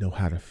 I know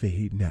how to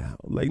fade now.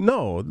 Like,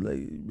 no,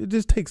 like, it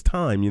just takes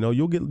time. You know,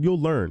 you'll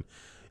learn.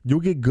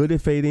 You'll get good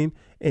at fading,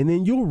 and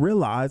then you'll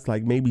realize,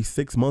 like, maybe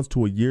 6 months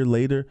to a year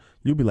later,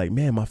 you'll be like,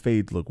 man, my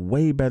fades look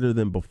way better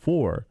than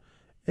before.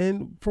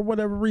 And for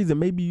whatever reason,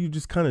 maybe you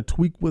just kind of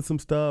tweak with some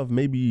stuff.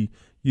 Maybe,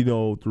 you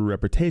know, through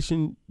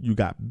repetition, you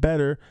got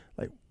better,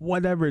 like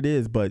whatever it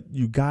is. But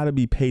you got to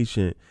be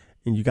patient,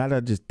 and you got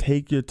to just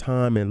take your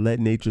time and let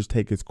nature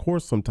take its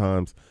course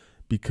sometimes,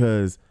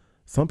 because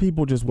some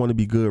people just want to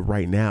be good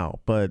right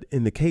now. But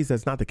in the case,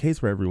 that's not the case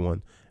for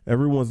everyone.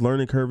 Everyone's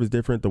learning curve is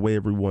different. The way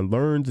everyone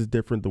learns is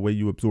different. The way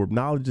you absorb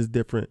knowledge is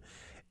different.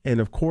 And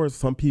of course,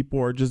 some people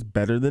are just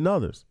better than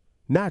others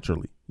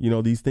naturally. You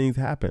know, these things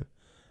happen.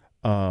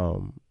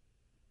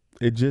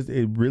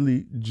 It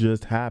really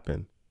just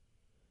happened.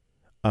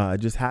 It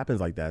just happens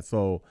like that.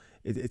 So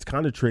it's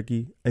kind of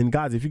tricky. And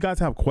guys, if you guys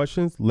have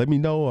questions, let me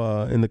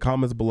know in the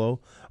comments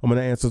below. I'm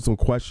gonna answer some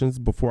questions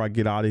before I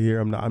get out of here.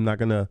 I'm not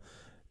gonna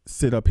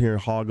sit up here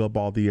and hog up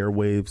all the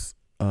airwaves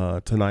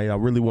tonight. I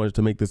really wanted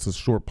to make this a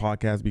short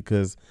podcast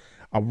because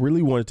I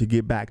really wanted to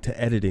get back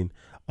to editing.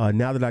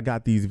 Now that I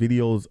got these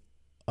videos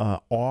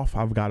off,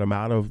 I've got them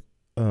out of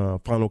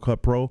Final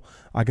Cut Pro,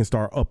 I can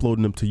start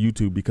uploading them to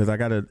YouTube, because I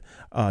gotta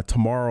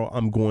tomorrow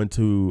I'm going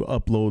to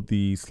upload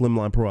the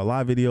Slimline Pro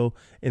Live video,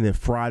 and then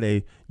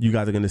Friday you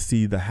guys are gonna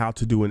see the how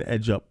to do an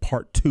edge up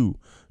part 2.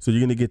 So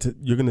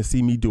you're gonna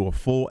see me do a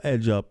full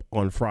edge up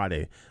on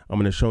Friday. I'm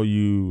gonna show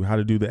you how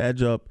to do the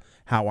edge up,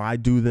 how I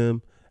do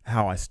them,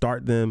 how I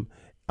start them,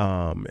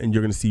 and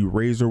you're gonna see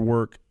razor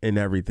work and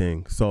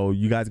everything. So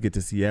you guys get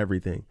to see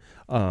everything.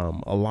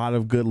 A lot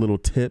of good little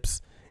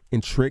tips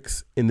and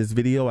tricks in this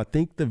video. I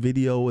think the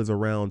video is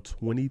around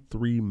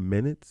 23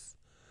 minutes.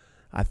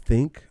 I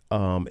think.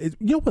 You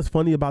know what's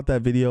funny about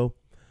that video?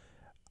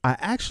 I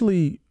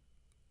actually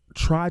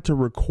tried to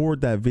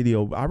record that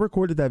video. I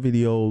recorded that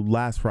video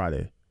last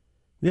Friday.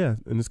 Yeah,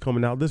 and it's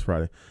coming out this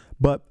Friday.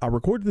 But I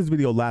recorded this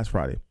video last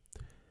Friday.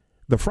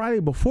 The Friday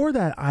before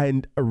that,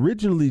 I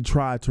originally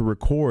tried to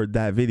record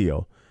that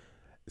video.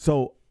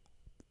 So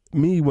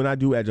me, when I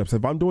do edge ups,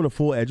 if I'm doing a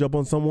full edge up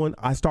on someone,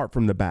 I start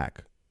from the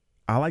back.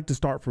 I like to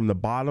start from the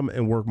bottom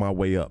and work my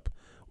way up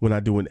when I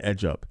do an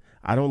edge up.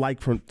 I don't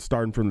like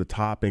starting from the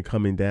top and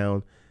coming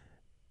down.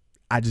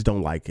 I just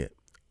don't like it.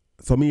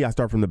 So me, I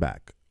start from the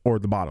back or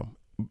the bottom,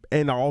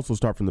 and I also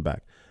start from the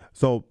back.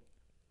 So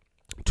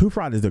 2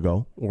 Fridays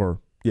ago, when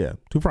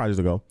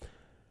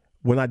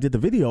I did the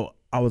video,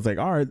 I was like,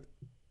 all right,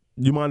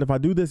 you mind if I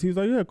do this? He was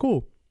like, yeah,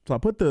 cool. So I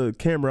put the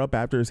camera up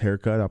after his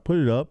haircut. I put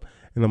it up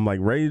and I'm like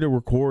ready to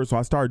record. So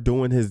I started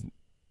doing his,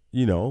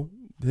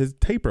 his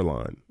taper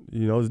line,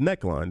 his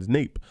neckline, his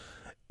nape.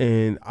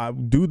 And I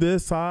do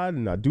this side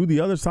and I do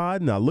the other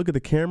side and I look at the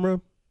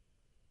camera.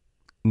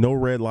 No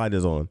red light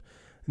is on.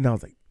 And I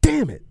was like,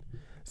 damn it.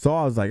 So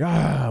I was like,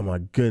 my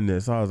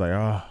goodness. I was like,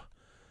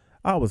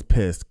 I was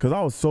pissed because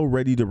I was so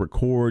ready to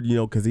record,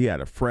 because he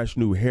had a fresh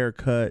new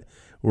haircut.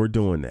 We're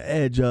doing the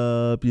edge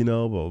up,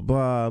 blah, blah,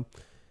 blah.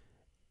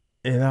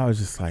 And I was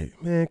just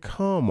like, man,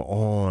 come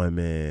on,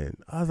 man.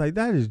 I was like,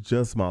 that is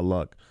just my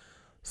luck.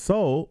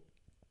 So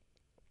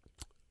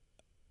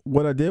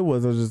what I did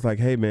was I was just like,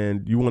 hey,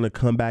 man, you want to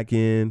come back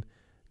in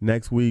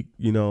next week?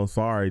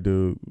 Sorry,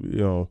 dude,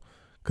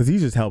 because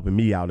he's just helping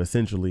me out,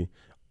 essentially.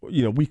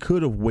 We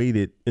could have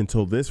waited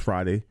until this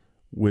Friday,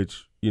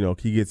 which,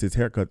 he gets his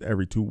haircut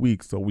every 2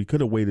 weeks. So we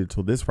could have waited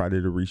till this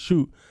Friday to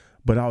reshoot.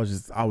 But I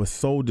was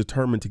so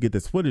determined to get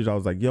this footage. I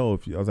was like,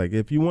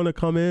 if you want to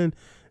come in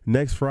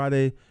next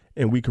Friday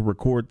and we can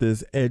record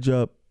this edge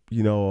up,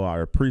 I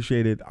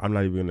appreciate it. I'm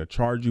not even going to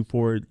charge you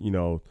for it.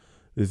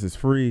 This is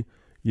free,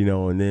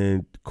 and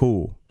then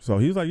cool. So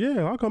he was like,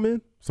 yeah, I'll come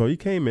in. So he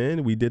came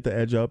in, we did the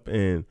edge up,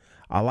 and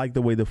I like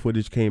the way the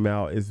footage came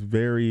out. It's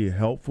very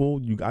helpful.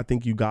 I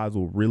think you guys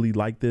will really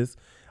like this.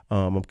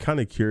 I'm kind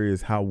of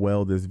curious how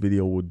well this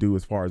video will do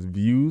as far as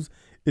views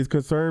is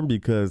concerned,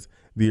 because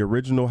the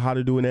original how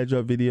to do an edge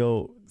up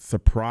video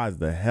surprised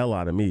the hell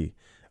out of me.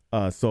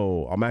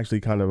 So I'm actually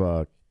kind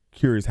of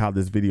curious how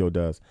this video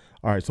does.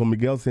 All right. So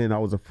Miguel saying, I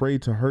was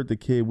afraid to hurt the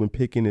kid when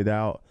picking it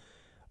out.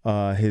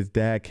 His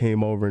dad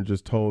came over and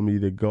just told me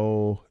to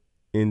go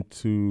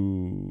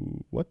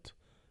into what?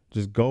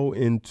 Just go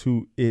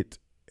into it.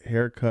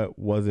 Haircut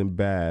wasn't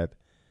bad.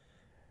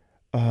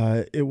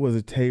 It was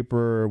a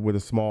taper with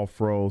a small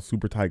fro,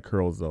 super tight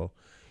curls though.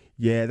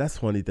 Yeah, that's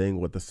funny thing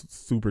with the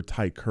super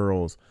tight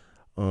curls.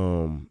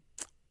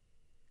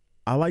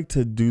 I like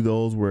to do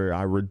those where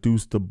I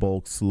reduce the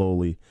bulk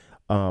slowly.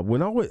 And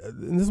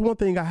this is one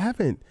thing I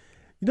haven't,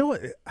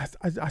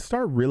 I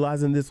started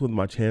realizing this with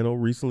my channel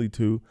recently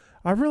too.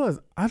 I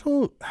realized I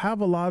don't have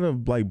a lot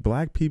of like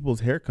black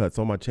people's haircuts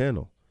on my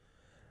channel.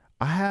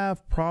 I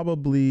have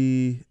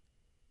probably,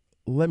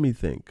 let me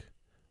think,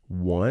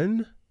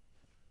 1,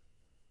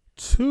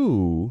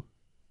 2,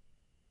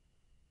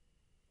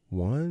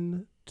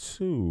 1,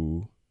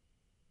 2.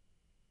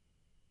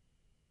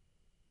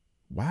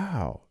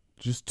 Wow,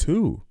 just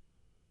 2.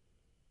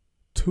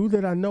 2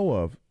 that I know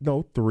of.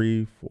 No,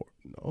 3, 4.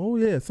 Oh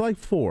yeah, it's like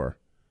 4.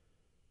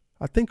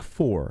 I think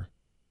 4.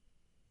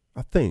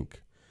 I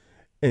think.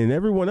 And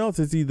everyone else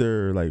is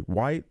either like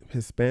white,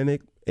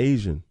 Hispanic,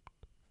 Asian.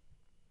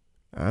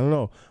 I don't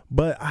know.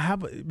 But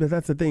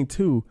that's the thing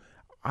too.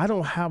 I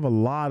don't have a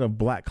lot of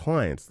black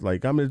clients.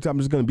 Like I'm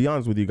just going to be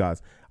honest with you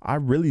guys. I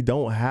really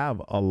don't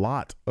have a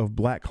lot of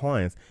black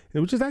clients,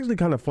 which is actually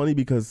kind of funny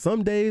because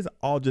some days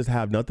I'll just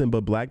have nothing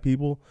but black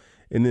people.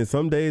 And then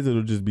some days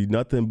it'll just be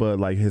nothing but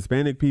like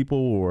Hispanic people,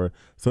 or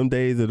some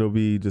days it'll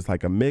be just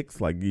like a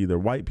mix, like either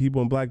white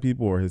people and black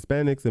people or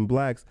Hispanics and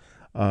blacks,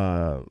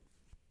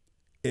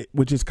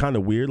 which is kind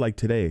of weird. Like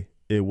today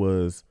it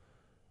was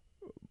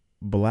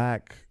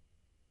black.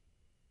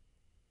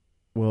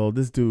 Well,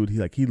 this dude,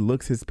 he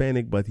looks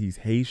Hispanic, but he's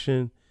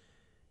Haitian,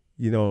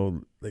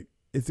 like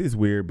it's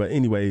weird. But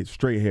anyway,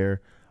 straight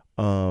hair.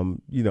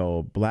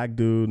 black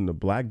dude and a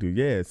black dude.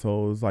 Yeah,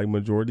 so it's like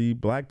majority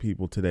black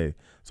people today.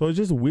 So it's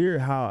just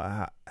weird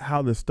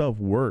how this stuff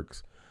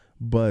works.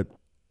 But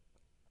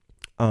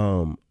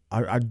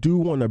I do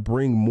want to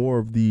bring more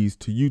of these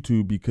to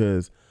YouTube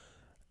because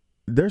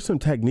there's some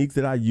techniques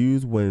that I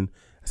use when,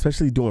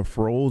 especially doing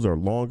froze or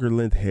longer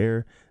length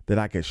hair, that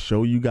I can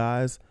show you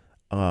guys.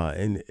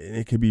 And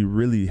it can be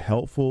really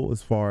helpful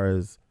as far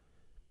as,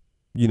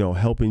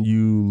 helping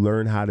you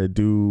learn how to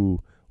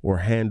do or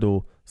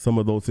handle some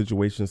of those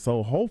situations.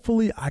 So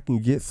hopefully I can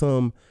get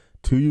some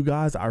to you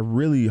guys. I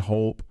really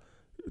hope,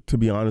 to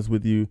be honest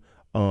with you.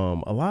 A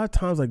lot of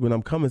times, like when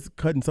I'm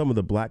cutting some of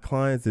the black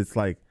clients, it's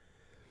like,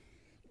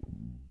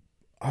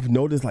 I've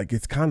noticed like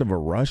it's kind of a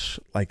rush.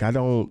 Like I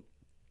don't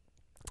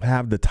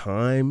have the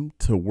time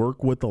to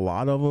work with a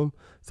lot of them.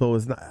 So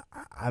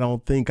I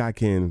don't think I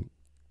can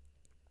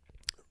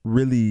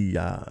really,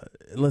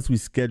 unless we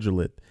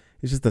schedule it.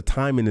 It's just the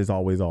timing is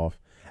always off.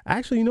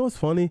 Actually, you know what's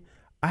funny?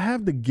 I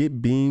have the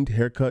Get Beamed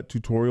haircut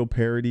tutorial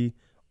parody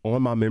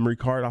on my memory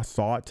card. I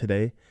saw it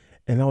today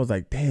and I was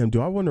like, damn,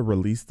 do I want to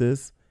release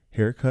this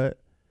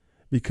haircut?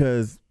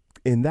 Because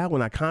in that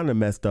one, I kind of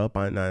messed up.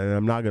 And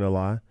I'm not going to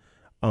lie.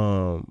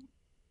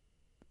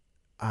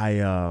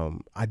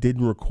 I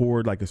didn't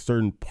record like a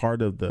certain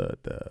part of the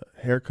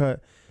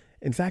haircut.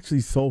 And it's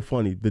actually so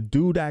funny. The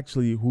dude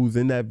actually who's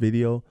in that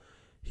video,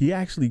 he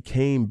actually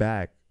came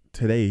back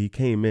today. He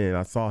came in,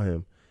 I saw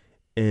him,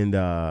 and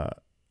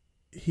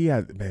he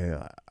had, man,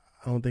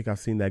 I don't think I've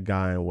seen that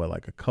guy in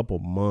like a couple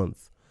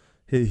months.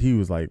 He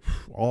was like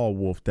all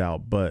wolfed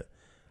out, but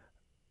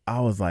I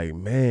was like,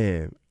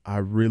 man, I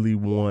really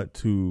want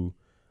to,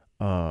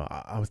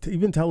 I was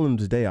even telling him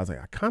today, I was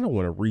like, I kind of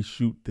want to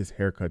reshoot this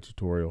haircut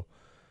tutorial.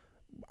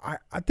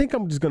 I think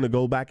I'm just going to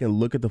go back and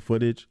look at the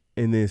footage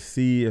and then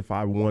see if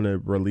I want to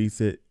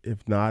release it.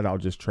 If not, I'll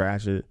just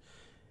trash it.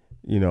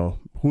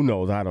 Who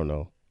knows? I don't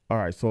know. All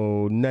right.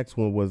 So next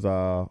one was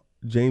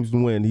James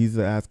Nguyen. He's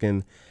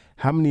asking,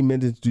 how many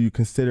minutes do you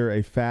consider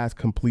a fast,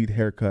 complete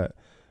haircut?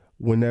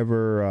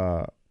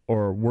 Whenever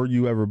or were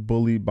you ever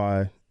bullied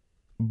by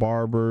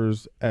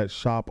barbers at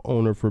shop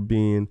owner for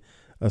being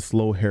a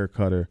slow hair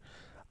cutter?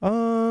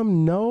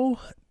 No.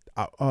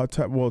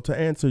 To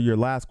answer your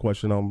last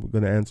question, I'm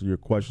going to answer your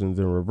questions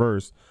in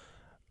reverse.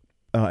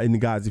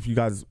 And guys, if you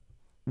guys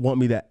want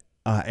me to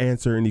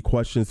answer any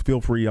questions, feel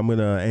free. I'm going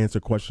to answer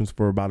questions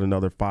for about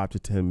another 5 to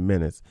 10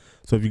 minutes.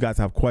 So if you guys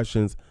have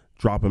questions,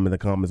 drop them in the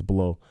comments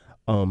below.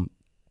 To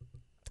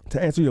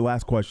answer your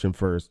last question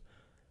first,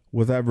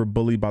 was I ever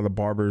bullied by the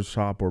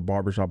barbershop or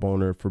barbershop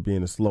owner for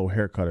being a slow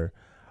hair cutter?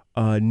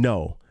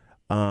 No.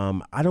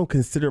 I don't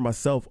consider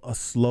myself a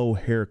slow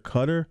hair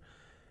cutter.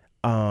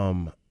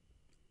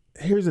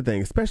 Here's the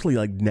thing, especially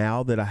like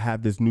now that I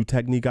have this new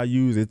technique I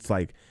use,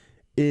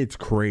 it's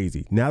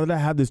crazy. Now that I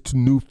have this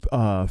new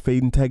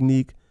fading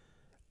technique,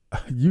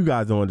 you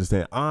guys don't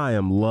understand. I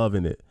am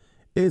loving it.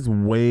 It's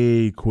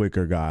way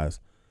quicker, guys.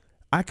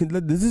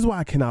 This is why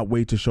I cannot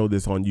wait to show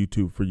this on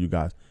YouTube for you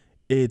guys.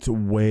 It's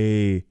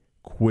way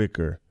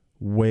quicker,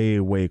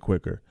 way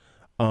quicker.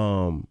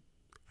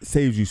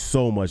 Saves you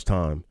so much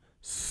time,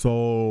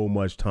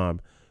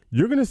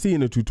 You're going to see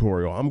in the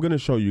tutorial. I'm going to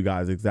show you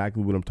guys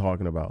exactly what I'm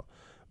talking about.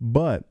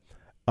 But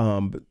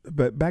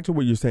back to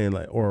what you're saying,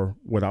 or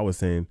what I was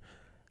saying,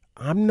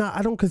 I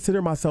don't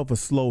consider myself a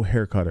slow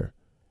hair cutter.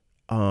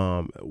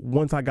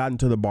 Once I got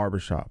into the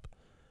barbershop.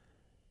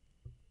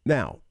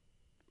 Now,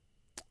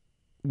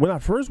 when I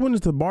first went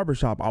into the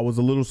barbershop, I was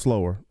a little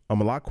slower. I'm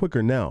a lot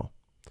quicker now.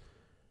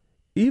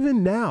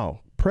 Even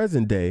now,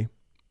 present day,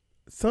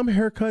 some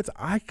haircuts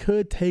I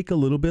could take a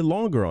little bit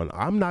longer on.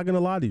 I'm not going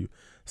to lie to you.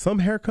 Some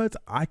haircuts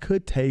I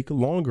could take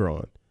longer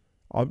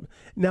on.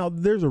 Now,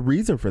 there's a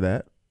reason for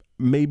that.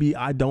 Maybe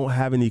I don't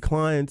have any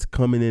clients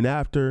coming in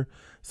after,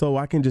 so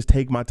I can just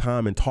take my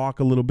time and talk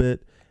a little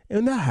bit.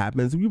 And that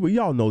happens. We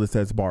all know this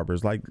as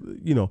barbers. Like,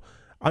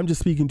 I'm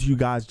just speaking to you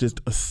guys, just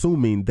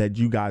assuming that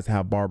you guys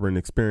have barbering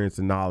experience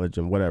and knowledge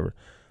and whatever.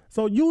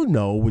 So you'll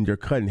know when you're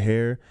cutting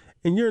hair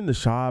and you're in the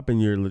shop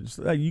and you're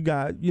like, you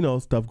got,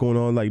 stuff going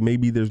on. Like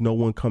maybe there's no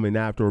one coming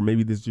after, or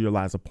maybe this is your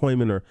last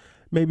appointment, or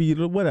maybe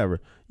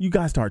whatever. You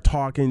guys start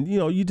talking,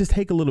 you just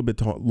take a little bit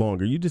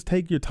longer. You just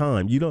take your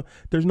time.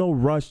 There's no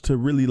rush to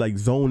really like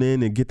zone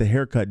in and get the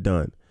haircut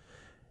done.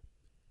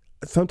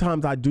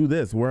 Sometimes I do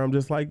this where I'm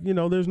just like,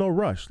 there's no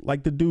rush.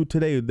 Like the dude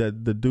today, the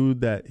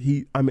dude that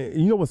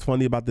what's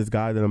funny about this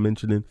guy that I'm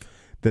mentioning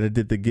that I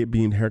did the Get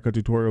Beamed haircut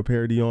tutorial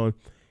parody on?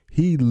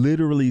 He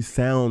literally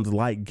sounds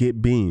like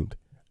Get Beamed.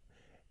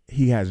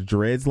 He has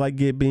dreads like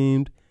Get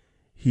Beamed.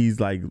 He's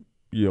like,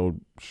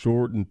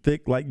 short and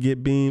thick like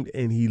Get Beamed,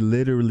 and he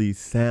literally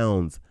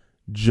sounds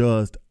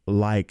just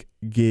like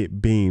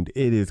Get Beamed.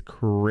 It is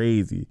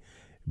crazy.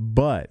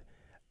 But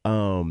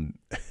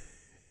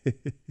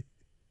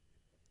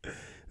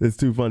it's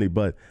too funny.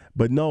 But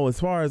no, as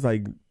far as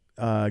like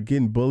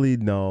getting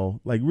bullied, no.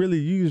 Like really,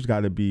 you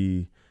gotta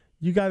be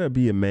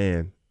a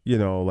man.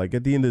 Like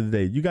at the end of the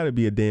day, you gotta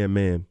be a damn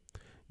man.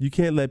 You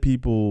can't let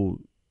people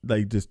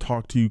like just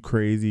talk to you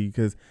crazy,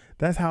 because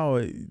that's how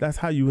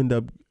you end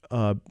up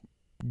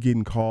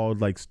getting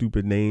called like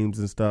stupid names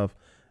and stuff.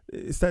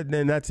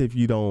 And that's if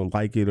you don't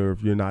like it or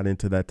if you're not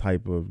into that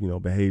type of,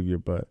 behavior.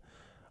 But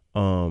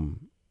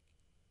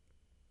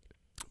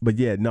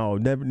yeah, no,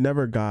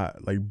 never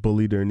got like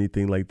bullied or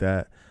anything like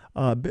that.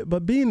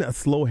 But being a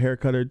slow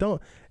haircutter,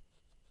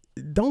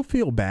 don't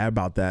feel bad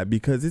about that,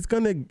 because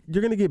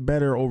you're gonna get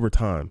better over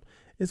time.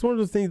 It's one of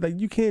those things, like,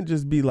 you can't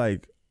just be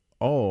like,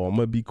 oh, I'm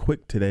gonna be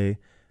quick today.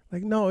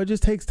 Like, no, it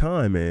just takes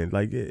time, man.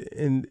 Like,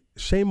 and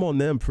shame on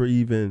them for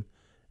even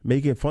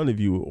making fun of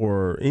you,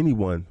 or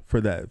anyone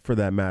for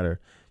that matter.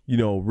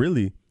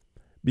 Really,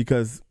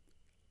 because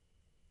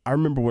I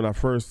remember when I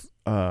first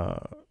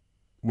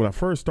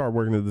started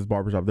working at this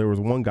barbershop, there was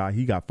one guy,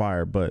 he got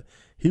fired, but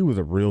he was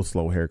a real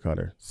slow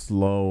haircutter.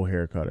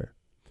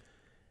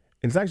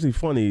 And it's actually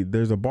funny.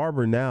 There's a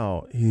barber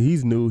now.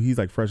 He's new. He's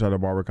like fresh out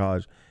of barber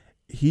college.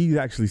 He's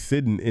actually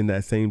sitting in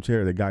that same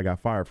chair the guy got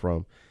fired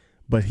from,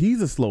 but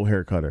he's a slow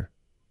haircutter.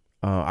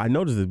 I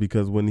noticed it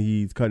because when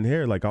he's cutting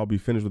hair, like, I'll be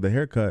finished with a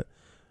haircut,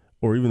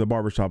 or even the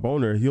barbershop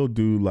owner, he'll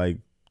do like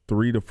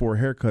 3 to 4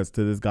 haircuts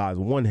to this guy's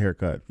one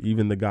haircut,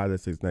 even the guy that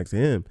sits next to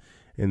him.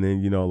 And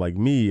then, like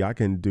me, I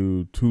can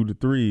do 2 to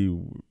 3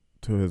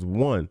 to his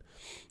one.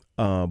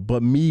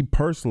 But me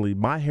personally,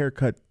 my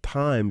haircut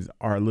times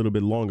are a little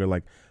bit longer.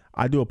 Like,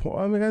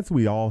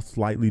 we all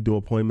slightly do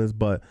appointments,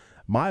 but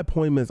my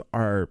appointments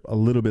are a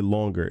little bit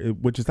longer,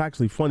 which is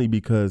actually funny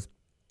because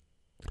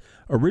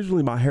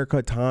originally my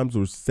haircut times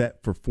were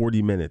set for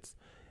 40 minutes.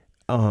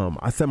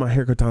 I set my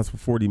haircut times for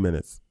 40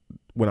 minutes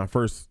when I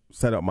first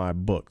set up my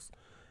books.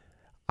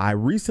 I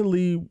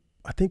recently,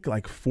 I think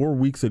like 4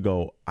 weeks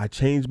ago, I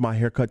changed my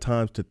haircut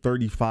times to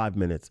 35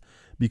 minutes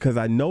because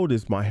I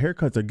noticed my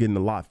haircuts are getting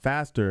a lot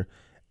faster,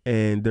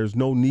 and there's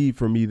no need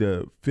for me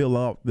to fill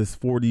out this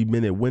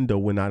 40-minute window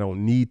when I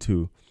don't need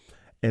to.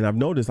 And I've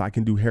noticed I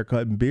can do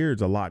haircut and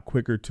beards a lot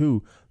quicker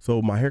too.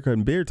 So my haircut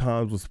and beard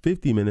times was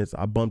 50 minutes.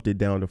 I bumped it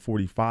down to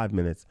 45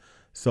 minutes.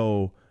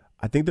 So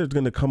I think there's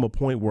going to come a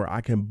point where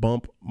I can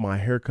bump my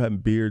haircut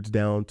and beards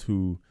down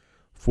to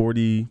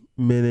 40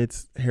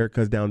 minutes,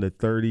 haircuts down to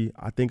 30.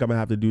 I think I'm gonna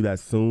have to do that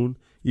soon,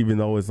 even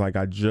though it's like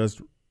I just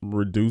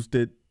reduced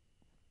it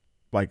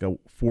like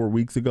 4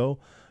 weeks ago.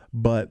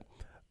 But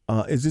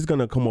it's just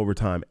gonna come over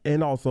time.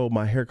 And also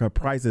my haircut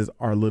prices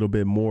are a little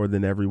bit more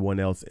than everyone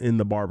else in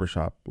the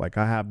barbershop. Like,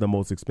 I have the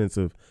most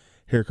expensive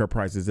haircut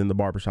prices in the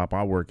barbershop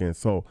I work in.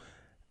 So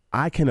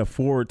I can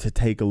afford to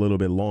take a little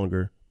bit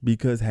longer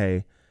because,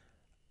 hey,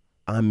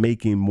 I'm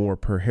making more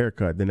per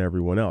haircut than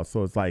everyone else.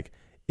 So it's like,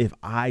 if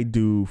I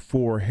do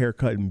 4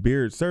 haircut and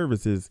beard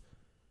services,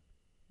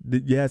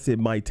 yes, it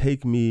might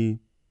take me,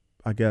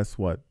 I guess,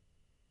 I'm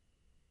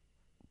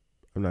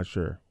not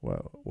sure.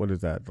 Well, what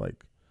is that?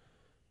 Like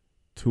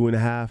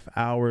 2.5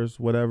 hours,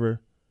 whatever.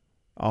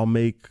 I'll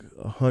make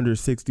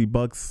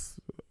 $160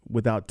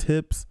 without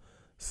tips.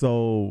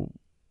 So,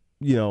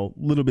 a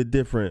little bit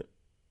different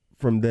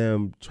from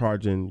them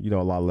charging,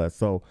 a lot less.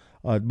 So,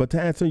 but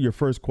to answer your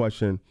first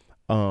question,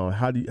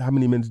 how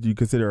many minutes do you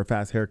consider a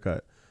fast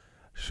haircut?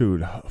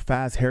 Shoot,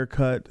 fast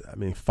haircut,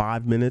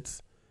 5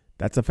 minutes,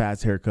 that's a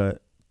fast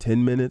haircut.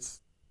 10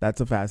 minutes,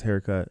 that's a fast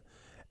haircut.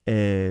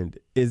 And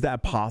is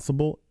that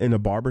possible in a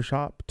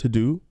barbershop to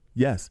do?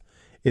 Yes,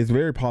 it's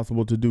very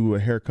possible to do a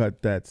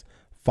haircut that's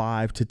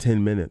 5 to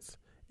 10 minutes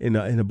in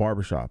a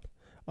barbershop.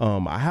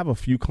 I have a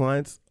few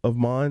clients of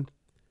mine,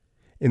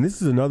 and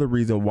this is another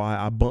reason why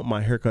I bumped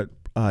my haircut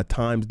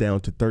times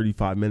down to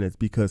 35 minutes,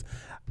 because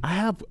I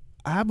have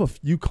a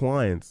few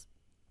clients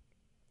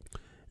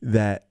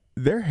that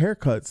their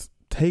haircuts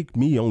take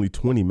me only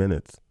 20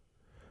 minutes.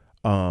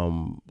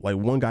 Like,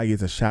 one guy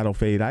gets a shadow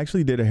fade. I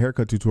actually did a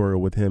haircut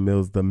tutorial with him. It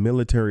was the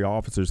military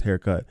officer's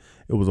haircut.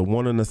 It was a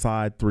 1 on the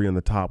side, 3 on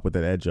the top with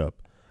an edge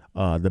up.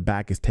 The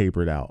back is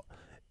tapered out.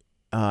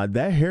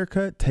 That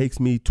haircut takes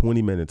me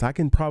 20 minutes. I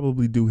can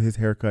probably do his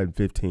haircut in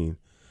 15.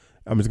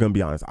 I'm just going to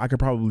be honest. I could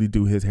probably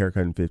do his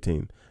haircut in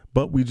 15,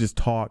 but we just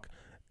talk,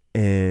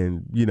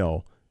 and,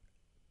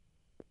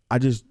 I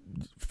just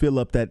fill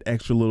up that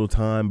extra little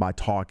time by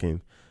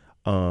talking.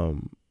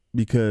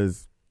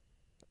 Because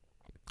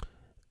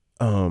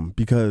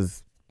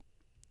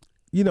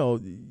you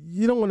don't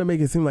want to make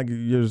it seem like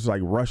you're just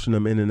like rushing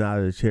them in and out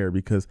of the chair,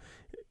 because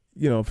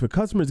if a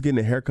customer's getting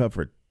a haircut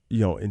for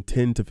in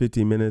 10 to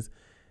 15 minutes,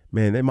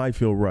 man, they might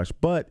feel rushed.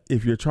 But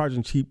if you're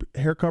charging cheap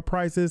haircut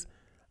prices,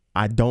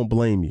 I don't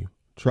blame you.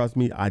 Trust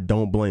me, I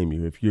don't blame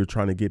you if you're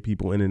trying to get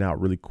people in and out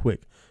really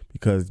quick,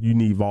 because you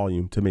need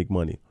volume to make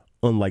money.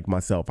 Unlike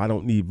myself, I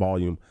don't need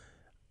volume.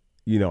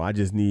 I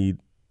just need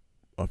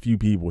a few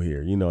people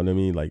here. You know what I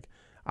mean? Like,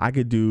 I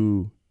could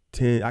do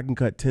 10, I can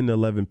cut 10 to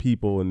 11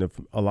 people. And if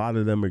a lot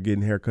of them are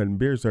getting haircut and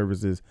beard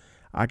services,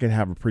 I could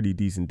have a pretty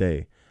decent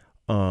day.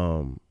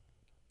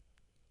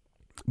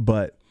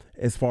 But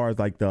as far as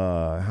like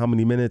how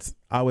many minutes,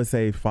 I would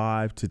say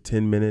 5 to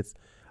 10 minutes,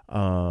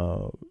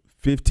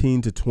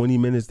 15 to 20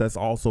 minutes. That's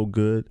also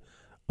good.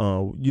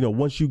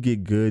 Once you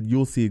get good,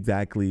 you'll see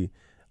exactly,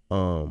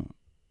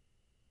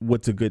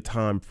 what's a good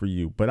time for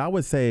you. But I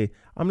would say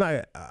I'm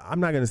not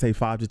going to say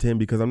 5 to 10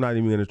 because I'm not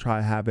even going to try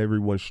to have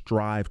everyone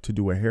strive to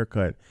do a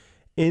haircut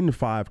in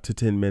 5 to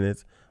 10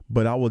 minutes.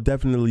 But I will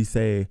definitely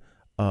say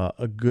a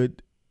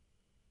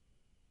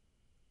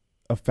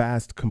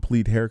fast,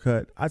 complete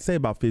haircut, I'd say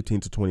about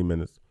 15 to 20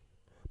 minutes.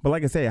 But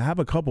like I say, I have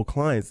a couple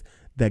clients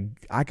that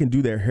I can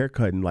do their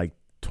haircut in like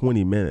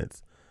 20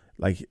 minutes.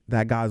 Like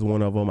that guy's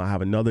one of them. I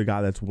have another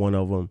guy that's one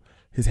of them.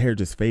 His hair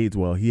just fades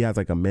well. He has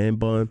like a man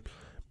bun,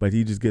 but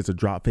he just gets a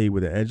drop fade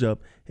with an edge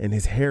up, and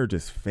his hair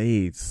just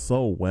fades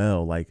so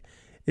well. Like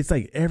it's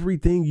like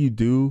everything you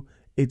do,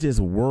 it just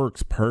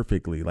works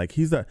perfectly. Like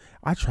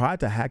I tried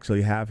to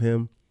actually have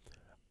him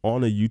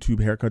on a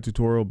YouTube haircut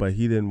tutorial, but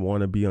he didn't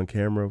want to be on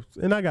camera,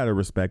 and I got to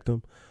respect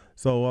him.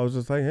 So I was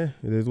just like, it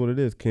is what it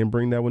is. Can't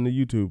bring that one to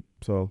YouTube.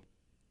 So,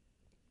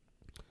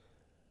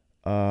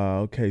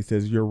 okay,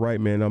 says, you're right,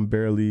 man. I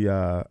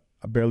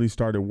barely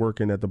started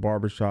working at the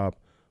barbershop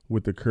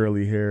with the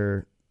curly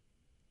hair,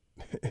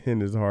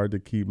 and it's hard to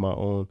keep my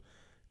own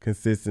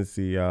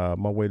consistency. My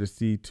way to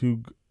see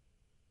two.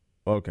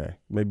 Okay,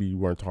 maybe you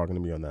weren't talking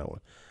to me on that one.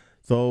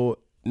 So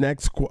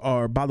next,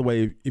 by the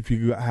way, if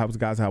you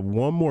guys have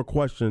one more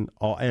question,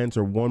 I'll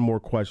answer one more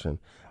question.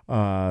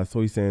 So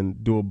he's saying,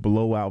 do a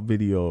blowout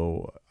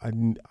video. I've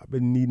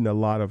been needing a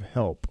lot of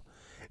help.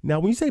 Now,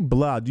 when you say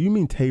blowout, do you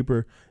mean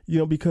taper?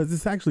 Because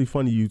it's actually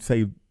funny you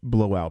say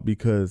blowout,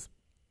 because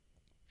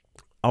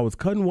I was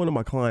cutting one of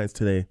my clients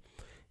today.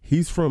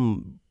 He's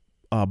from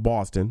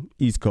Boston,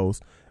 East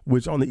Coast,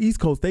 which on the East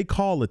Coast, they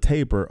call a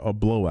taper a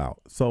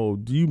blowout. So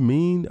do you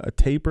mean a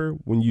taper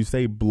when you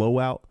say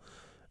blowout?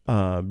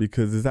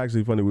 Because it's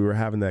actually funny. We were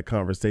having that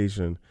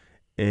conversation,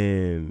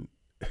 and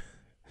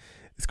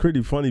it's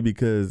pretty funny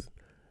because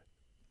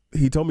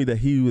he told me that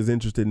he was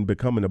interested in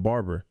becoming a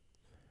barber,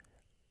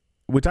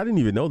 which I didn't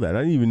even know that. I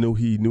didn't even know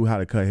he knew how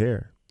to cut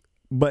hair.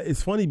 But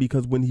it's funny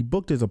because when he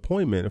booked his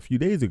appointment a few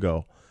days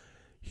ago,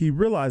 he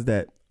realized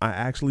that I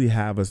actually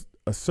have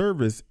a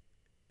service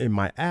in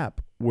my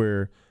app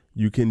where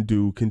you can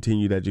do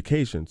continued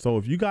education. So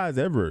if you guys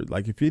ever,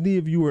 like if any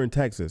of you are in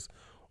Texas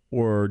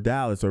or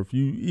Dallas, or if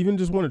you even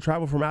just want to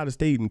travel from out of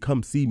state and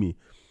come see me,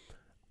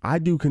 I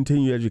do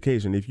continued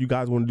education. If you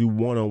guys want to do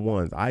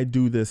one-on-ones, I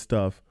do this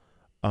stuff.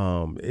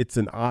 It's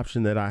an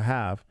option that I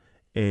have,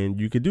 and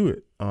you could do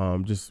it.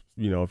 Just,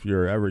 if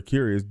you're ever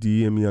curious,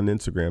 DM me on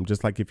Instagram.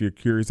 Just like if you're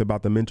curious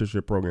about the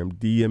mentorship program,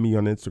 DM me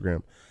on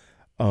Instagram.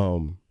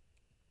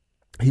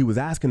 He was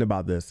asking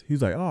about this. He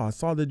was like, oh, I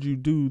saw that you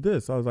do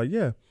this. I was like,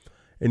 yeah.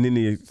 And then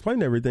he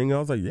explained everything. I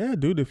was like, yeah,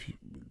 dude, if you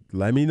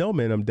let me know,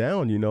 man, I'm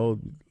down,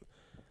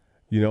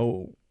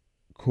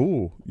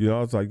 cool. I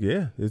was like,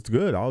 yeah, it's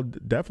good. I'll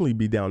definitely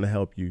be down to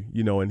help you,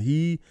 and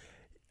he's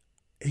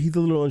a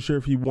little unsure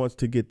if he wants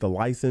to get the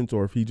license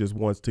or if he just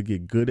wants to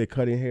get good at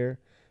cutting hair.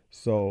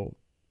 So,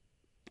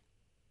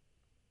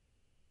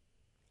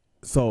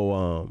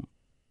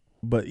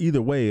 but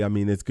either way, I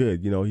mean, it's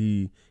good.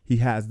 He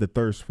has the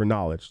thirst for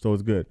knowledge, so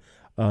it's good.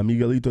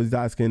 Miguelito is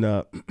asking,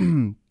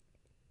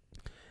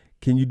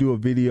 can you do a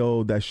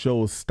video that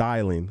shows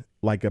styling,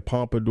 like a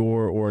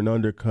pompadour or an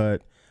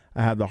undercut?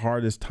 I have the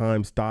hardest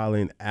time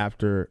styling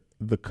after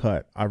the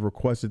cut. I've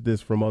requested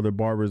this from other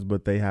barbers,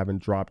 but they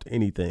haven't dropped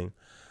anything.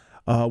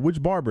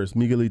 Which barbers,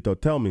 Miguelito?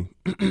 Tell me.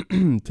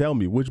 Tell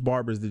me, which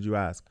barbers did you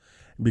ask?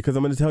 Because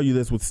I'm going to tell you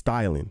this with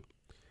styling.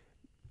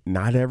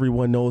 Not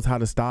everyone knows how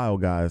to style,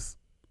 guys.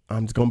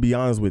 I'm just going to be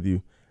honest with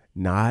you.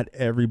 Not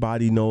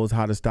everybody knows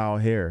how to style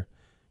hair.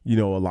 A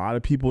lot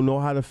of people know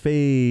how to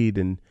fade.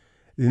 And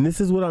this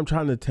is what I'm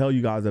trying to tell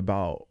you guys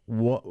about.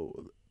 What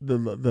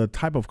the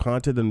type of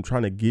content that I'm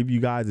trying to give you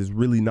guys is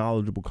really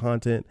knowledgeable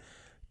content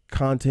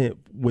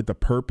with a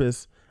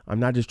purpose. I'm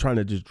not just trying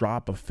to just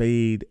drop a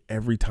fade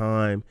every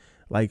time.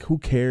 Like, who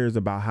cares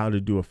about how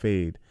to do a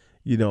fade?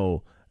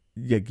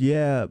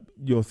 Yeah,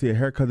 you'll see a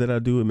haircut that I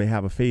do. It may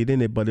have a fade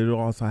in it, but it'll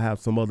also have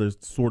some other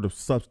sort of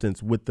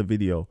substance with the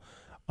video.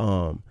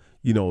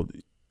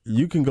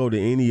 You can go to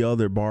any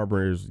other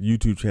barber's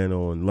YouTube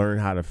channel and learn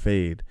how to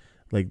fade.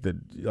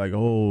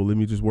 Oh, let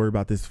me just worry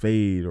about this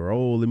fade, or,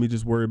 oh, let me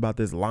just worry about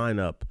this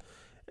lineup.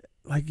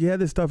 Like, yeah,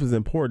 this stuff is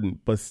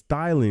important, but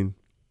styling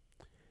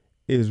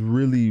is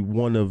really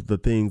one of the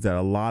things that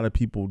a lot of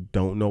people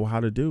don't know how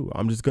to do.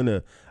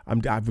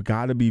 I've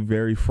got to be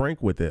very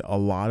frank with it. A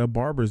lot of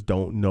barbers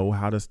don't know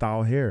how to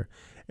style hair.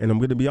 And I'm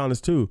going to be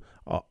honest too.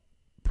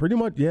 Pretty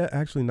much, yeah,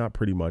 actually not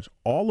pretty much.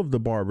 All of the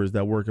barbers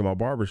that work in my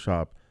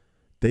barbershop,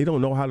 they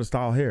don't know how to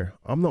style hair.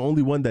 I'm the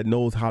only one that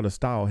knows how to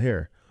style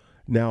hair.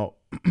 Now,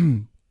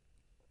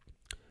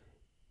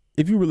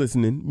 if you were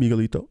listening,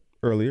 Miguelito,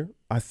 earlier,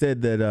 I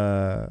said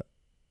that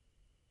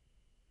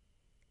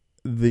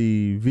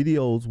the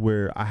videos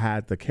where I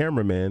had the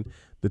cameraman,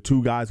 the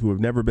two guys who have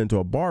never been to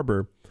a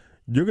barber,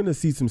 you're going to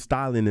see some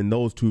styling in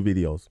those two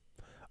videos.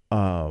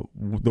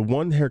 The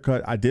one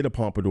haircut, I did a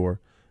pompadour.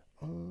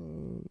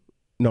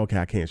 No, okay,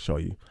 I can't show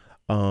you.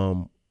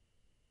 Now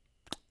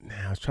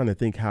I was trying to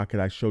think, how could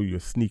I show you a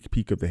sneak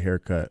peek of the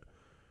haircut?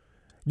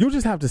 You'll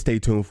just have to stay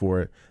tuned for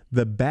it.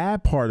 The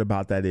bad part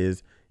about that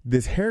is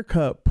this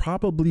haircut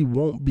probably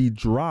won't be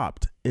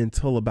dropped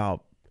until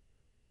about,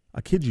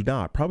 I kid you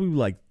not, probably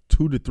like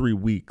 2 to 3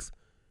 weeks.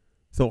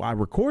 So I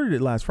recorded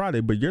it last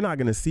Friday, but you're not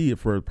going to see it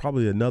for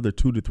probably another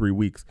 2 to 3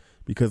 weeks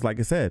because, like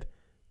I said,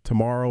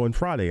 tomorrow and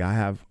Friday I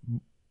have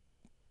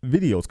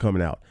videos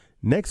coming out.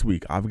 Next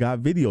week I've got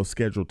videos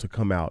scheduled to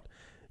come out,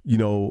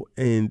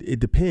 and it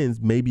depends.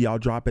 Maybe I'll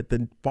drop it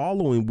the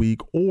following week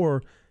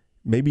or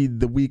maybe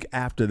the week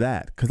after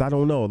that, because I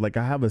don't know. Like,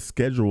 I have a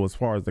schedule as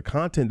far as the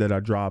content that I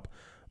drop.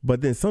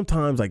 But then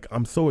sometimes, like,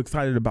 I'm so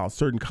excited about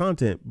certain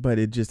content, but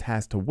it just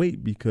has to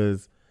wait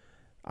because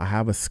I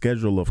have a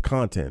schedule of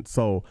content.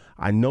 So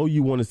I know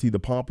you want to see the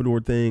pompadour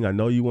thing. I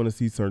know you want to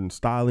see certain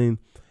styling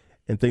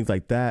and things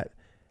like that.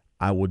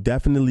 I will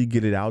definitely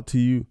get it out to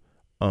you.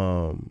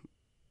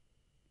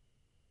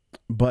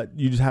 But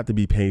you just have to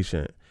be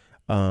patient.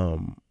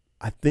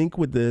 I think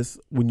with this,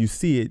 when you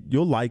see it,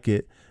 you'll like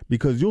it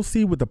because you'll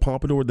see with the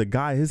pompadour, the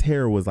guy, his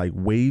hair was like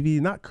wavy,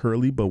 not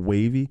curly, but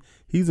wavy.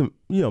 He's a,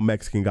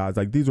 Mexican guys.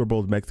 Like, these were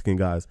both Mexican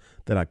guys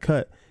that I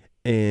cut,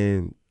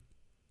 and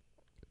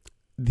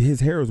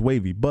his hair was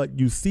wavy. But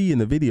you see in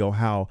the video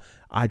how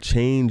I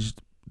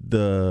changed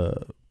the,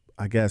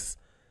 I guess,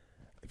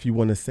 if you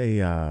want to say,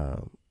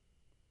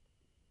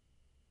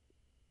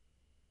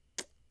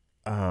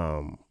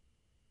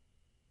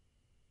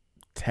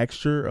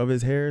 texture of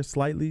his hair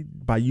slightly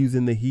by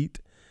using the heat,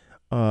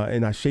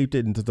 and I shaped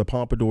it into the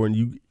pompadour,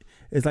 and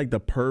it's like the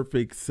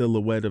perfect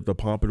silhouette of the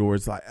pompadour.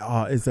 It's like,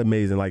 it's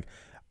amazing. Like,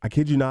 I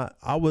kid you not,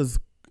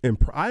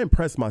 I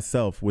impressed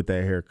myself with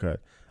that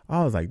haircut.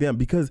 I was like, damn,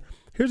 because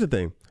here's the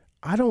thing,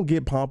 I don't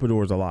get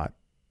pompadours a lot.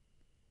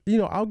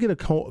 I'll get a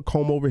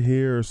comb over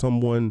here, or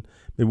someone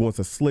maybe wants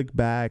a slick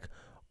back,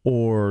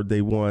 or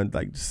they want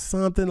like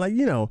something like,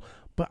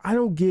 but I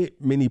don't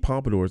get many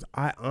pompadours.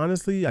 I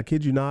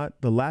kid you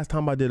not, the last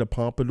time I did a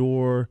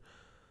pompadour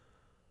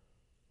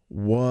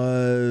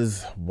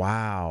was,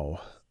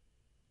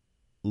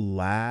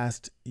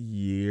 last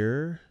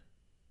year.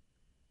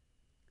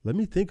 Let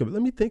me think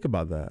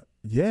about that.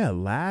 Yeah,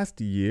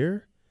 last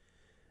year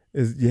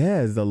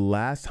is the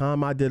last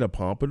time I did a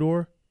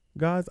pompadour,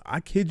 guys. I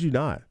kid you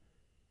not.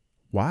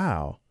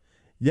 Wow.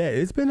 Yeah,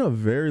 it's been a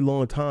very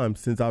long time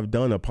since I've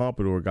done a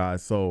pompadour,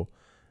 guys. So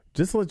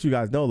just to let you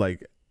guys know,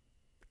 like,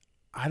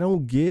 I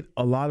don't get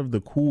a lot of the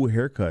cool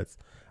haircuts.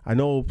 I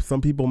know some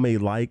people may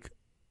like,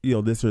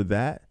 this or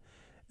that,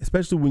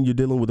 especially when you're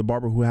dealing with a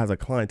barber who has a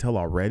clientele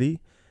already.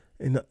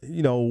 And,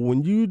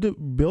 when you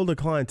build a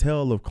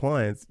clientele of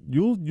clients,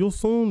 you'll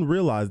soon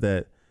realize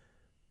that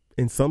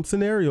in some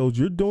scenarios,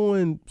 you're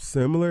doing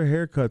similar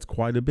haircuts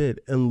quite a bit,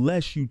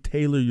 unless you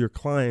tailor your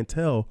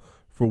clientele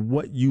for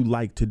what you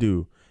like to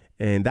do.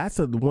 And that's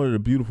one of the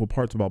beautiful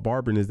parts about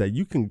barbering, is that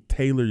you can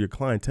tailor your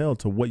clientele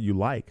to what you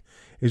like.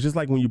 It's just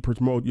like when you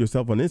promote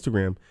yourself on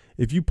Instagram.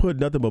 If you put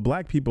nothing but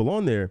black people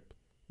on there,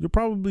 you'll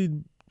probably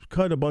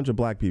cut a bunch of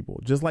black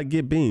people. Just like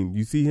Get Beam.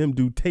 You see him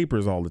do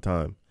tapers all the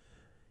time.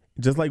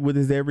 Just like with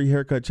his every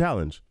haircut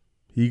challenge.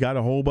 He got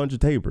a whole bunch of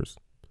tapers.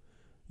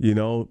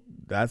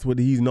 That's what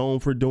he's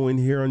known for doing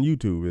here on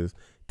YouTube, is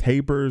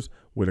tapers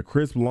with a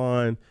crisp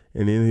line,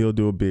 and then he'll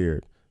do a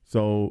beard.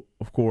 So,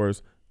 of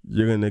course,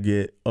 you're going to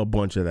get a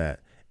bunch of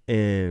that.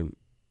 And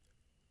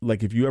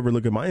like, if you ever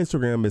look at my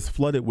Instagram, it's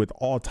flooded with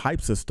all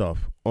types of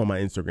stuff on my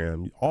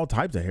Instagram, all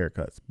types of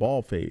haircuts,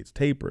 ball fades,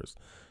 tapers,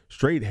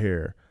 straight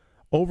hair,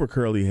 over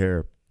curly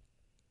hair,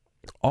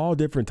 all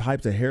different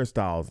types of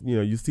hairstyles.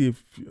 You see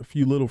a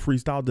few little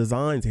freestyle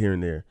designs here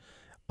and there.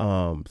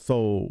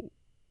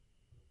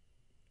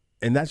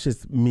 And that's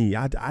just me.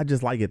 I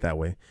just like it that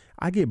way.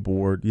 I get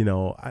bored,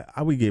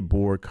 I would get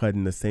bored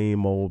cutting the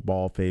same old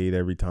ball fade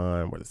every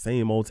time, or the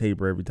same old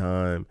taper every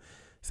time,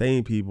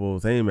 same people,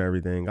 same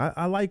everything.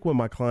 I like when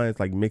my clients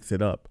like mix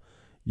it up,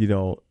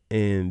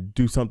 and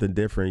do something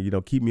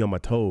different, keep me on my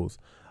toes.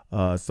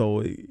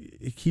 So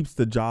it keeps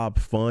the job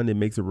fun. It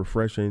makes it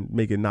refreshing,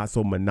 make it not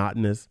so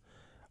monotonous.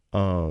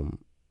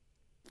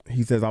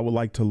 He says, I would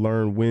like to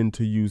learn when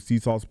to use sea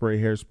salt spray,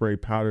 hairspray,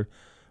 powder,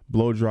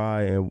 blow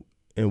dry,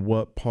 and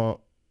what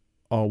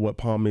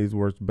pomades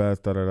works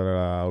best.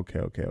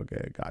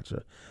 Okay,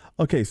 gotcha.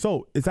 Okay,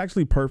 so it's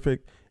actually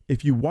perfect.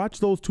 If you watch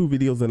those 2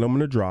 videos that I'm going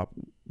to drop,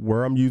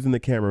 where I'm using the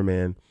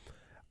cameraman,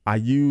 I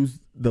use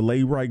the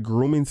Lay-Right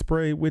grooming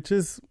spray, which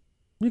is,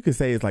 you could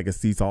say it's like a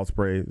sea salt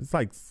spray. It's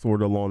like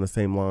sort of along the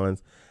same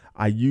lines.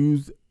 I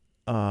used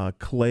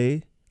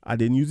clay. I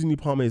didn't use any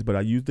pomades, but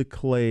I used the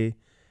clay.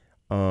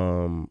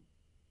 I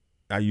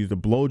used a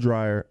blow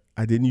dryer.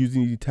 I didn't use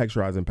any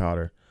texturizing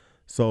powder.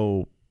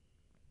 So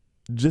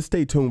just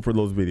stay tuned for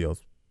those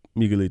videos,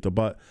 Miguelito.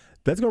 But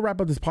that's going to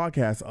wrap up this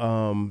podcast.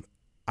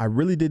 I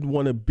really didn't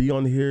want to be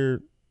on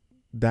here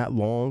that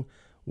long,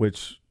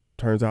 which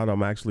turns out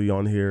I'm actually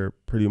on here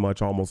pretty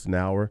much almost an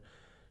hour.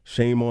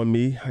 Shame on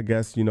me. I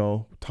guess,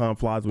 time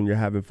flies when you're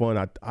having fun.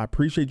 I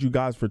appreciate you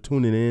guys for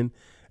tuning in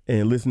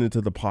and listening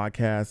to the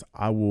podcast.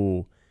 I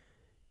will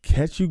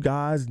catch you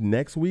guys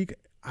next week.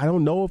 I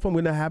don't know if I'm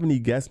going to have any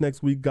guests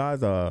next week,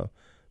 guys.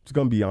 Just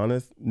going to be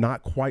honest,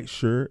 not quite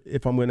sure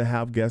if I'm going to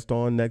have guests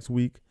on next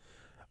week.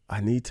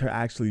 I need to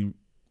actually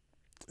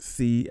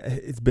see.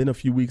 It's been a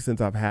few weeks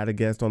since I've had a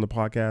guest on the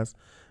podcast,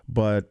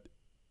 but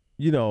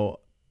you know,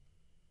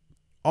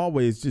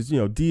 always just,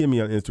 DM me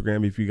on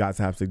Instagram if you guys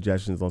have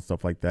suggestions on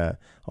stuff like that.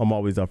 I'm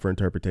always up for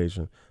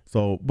interpretation.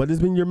 So, but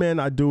it's been your man,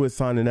 I Do It,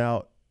 signing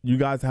out. You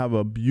guys have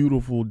a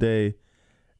beautiful day.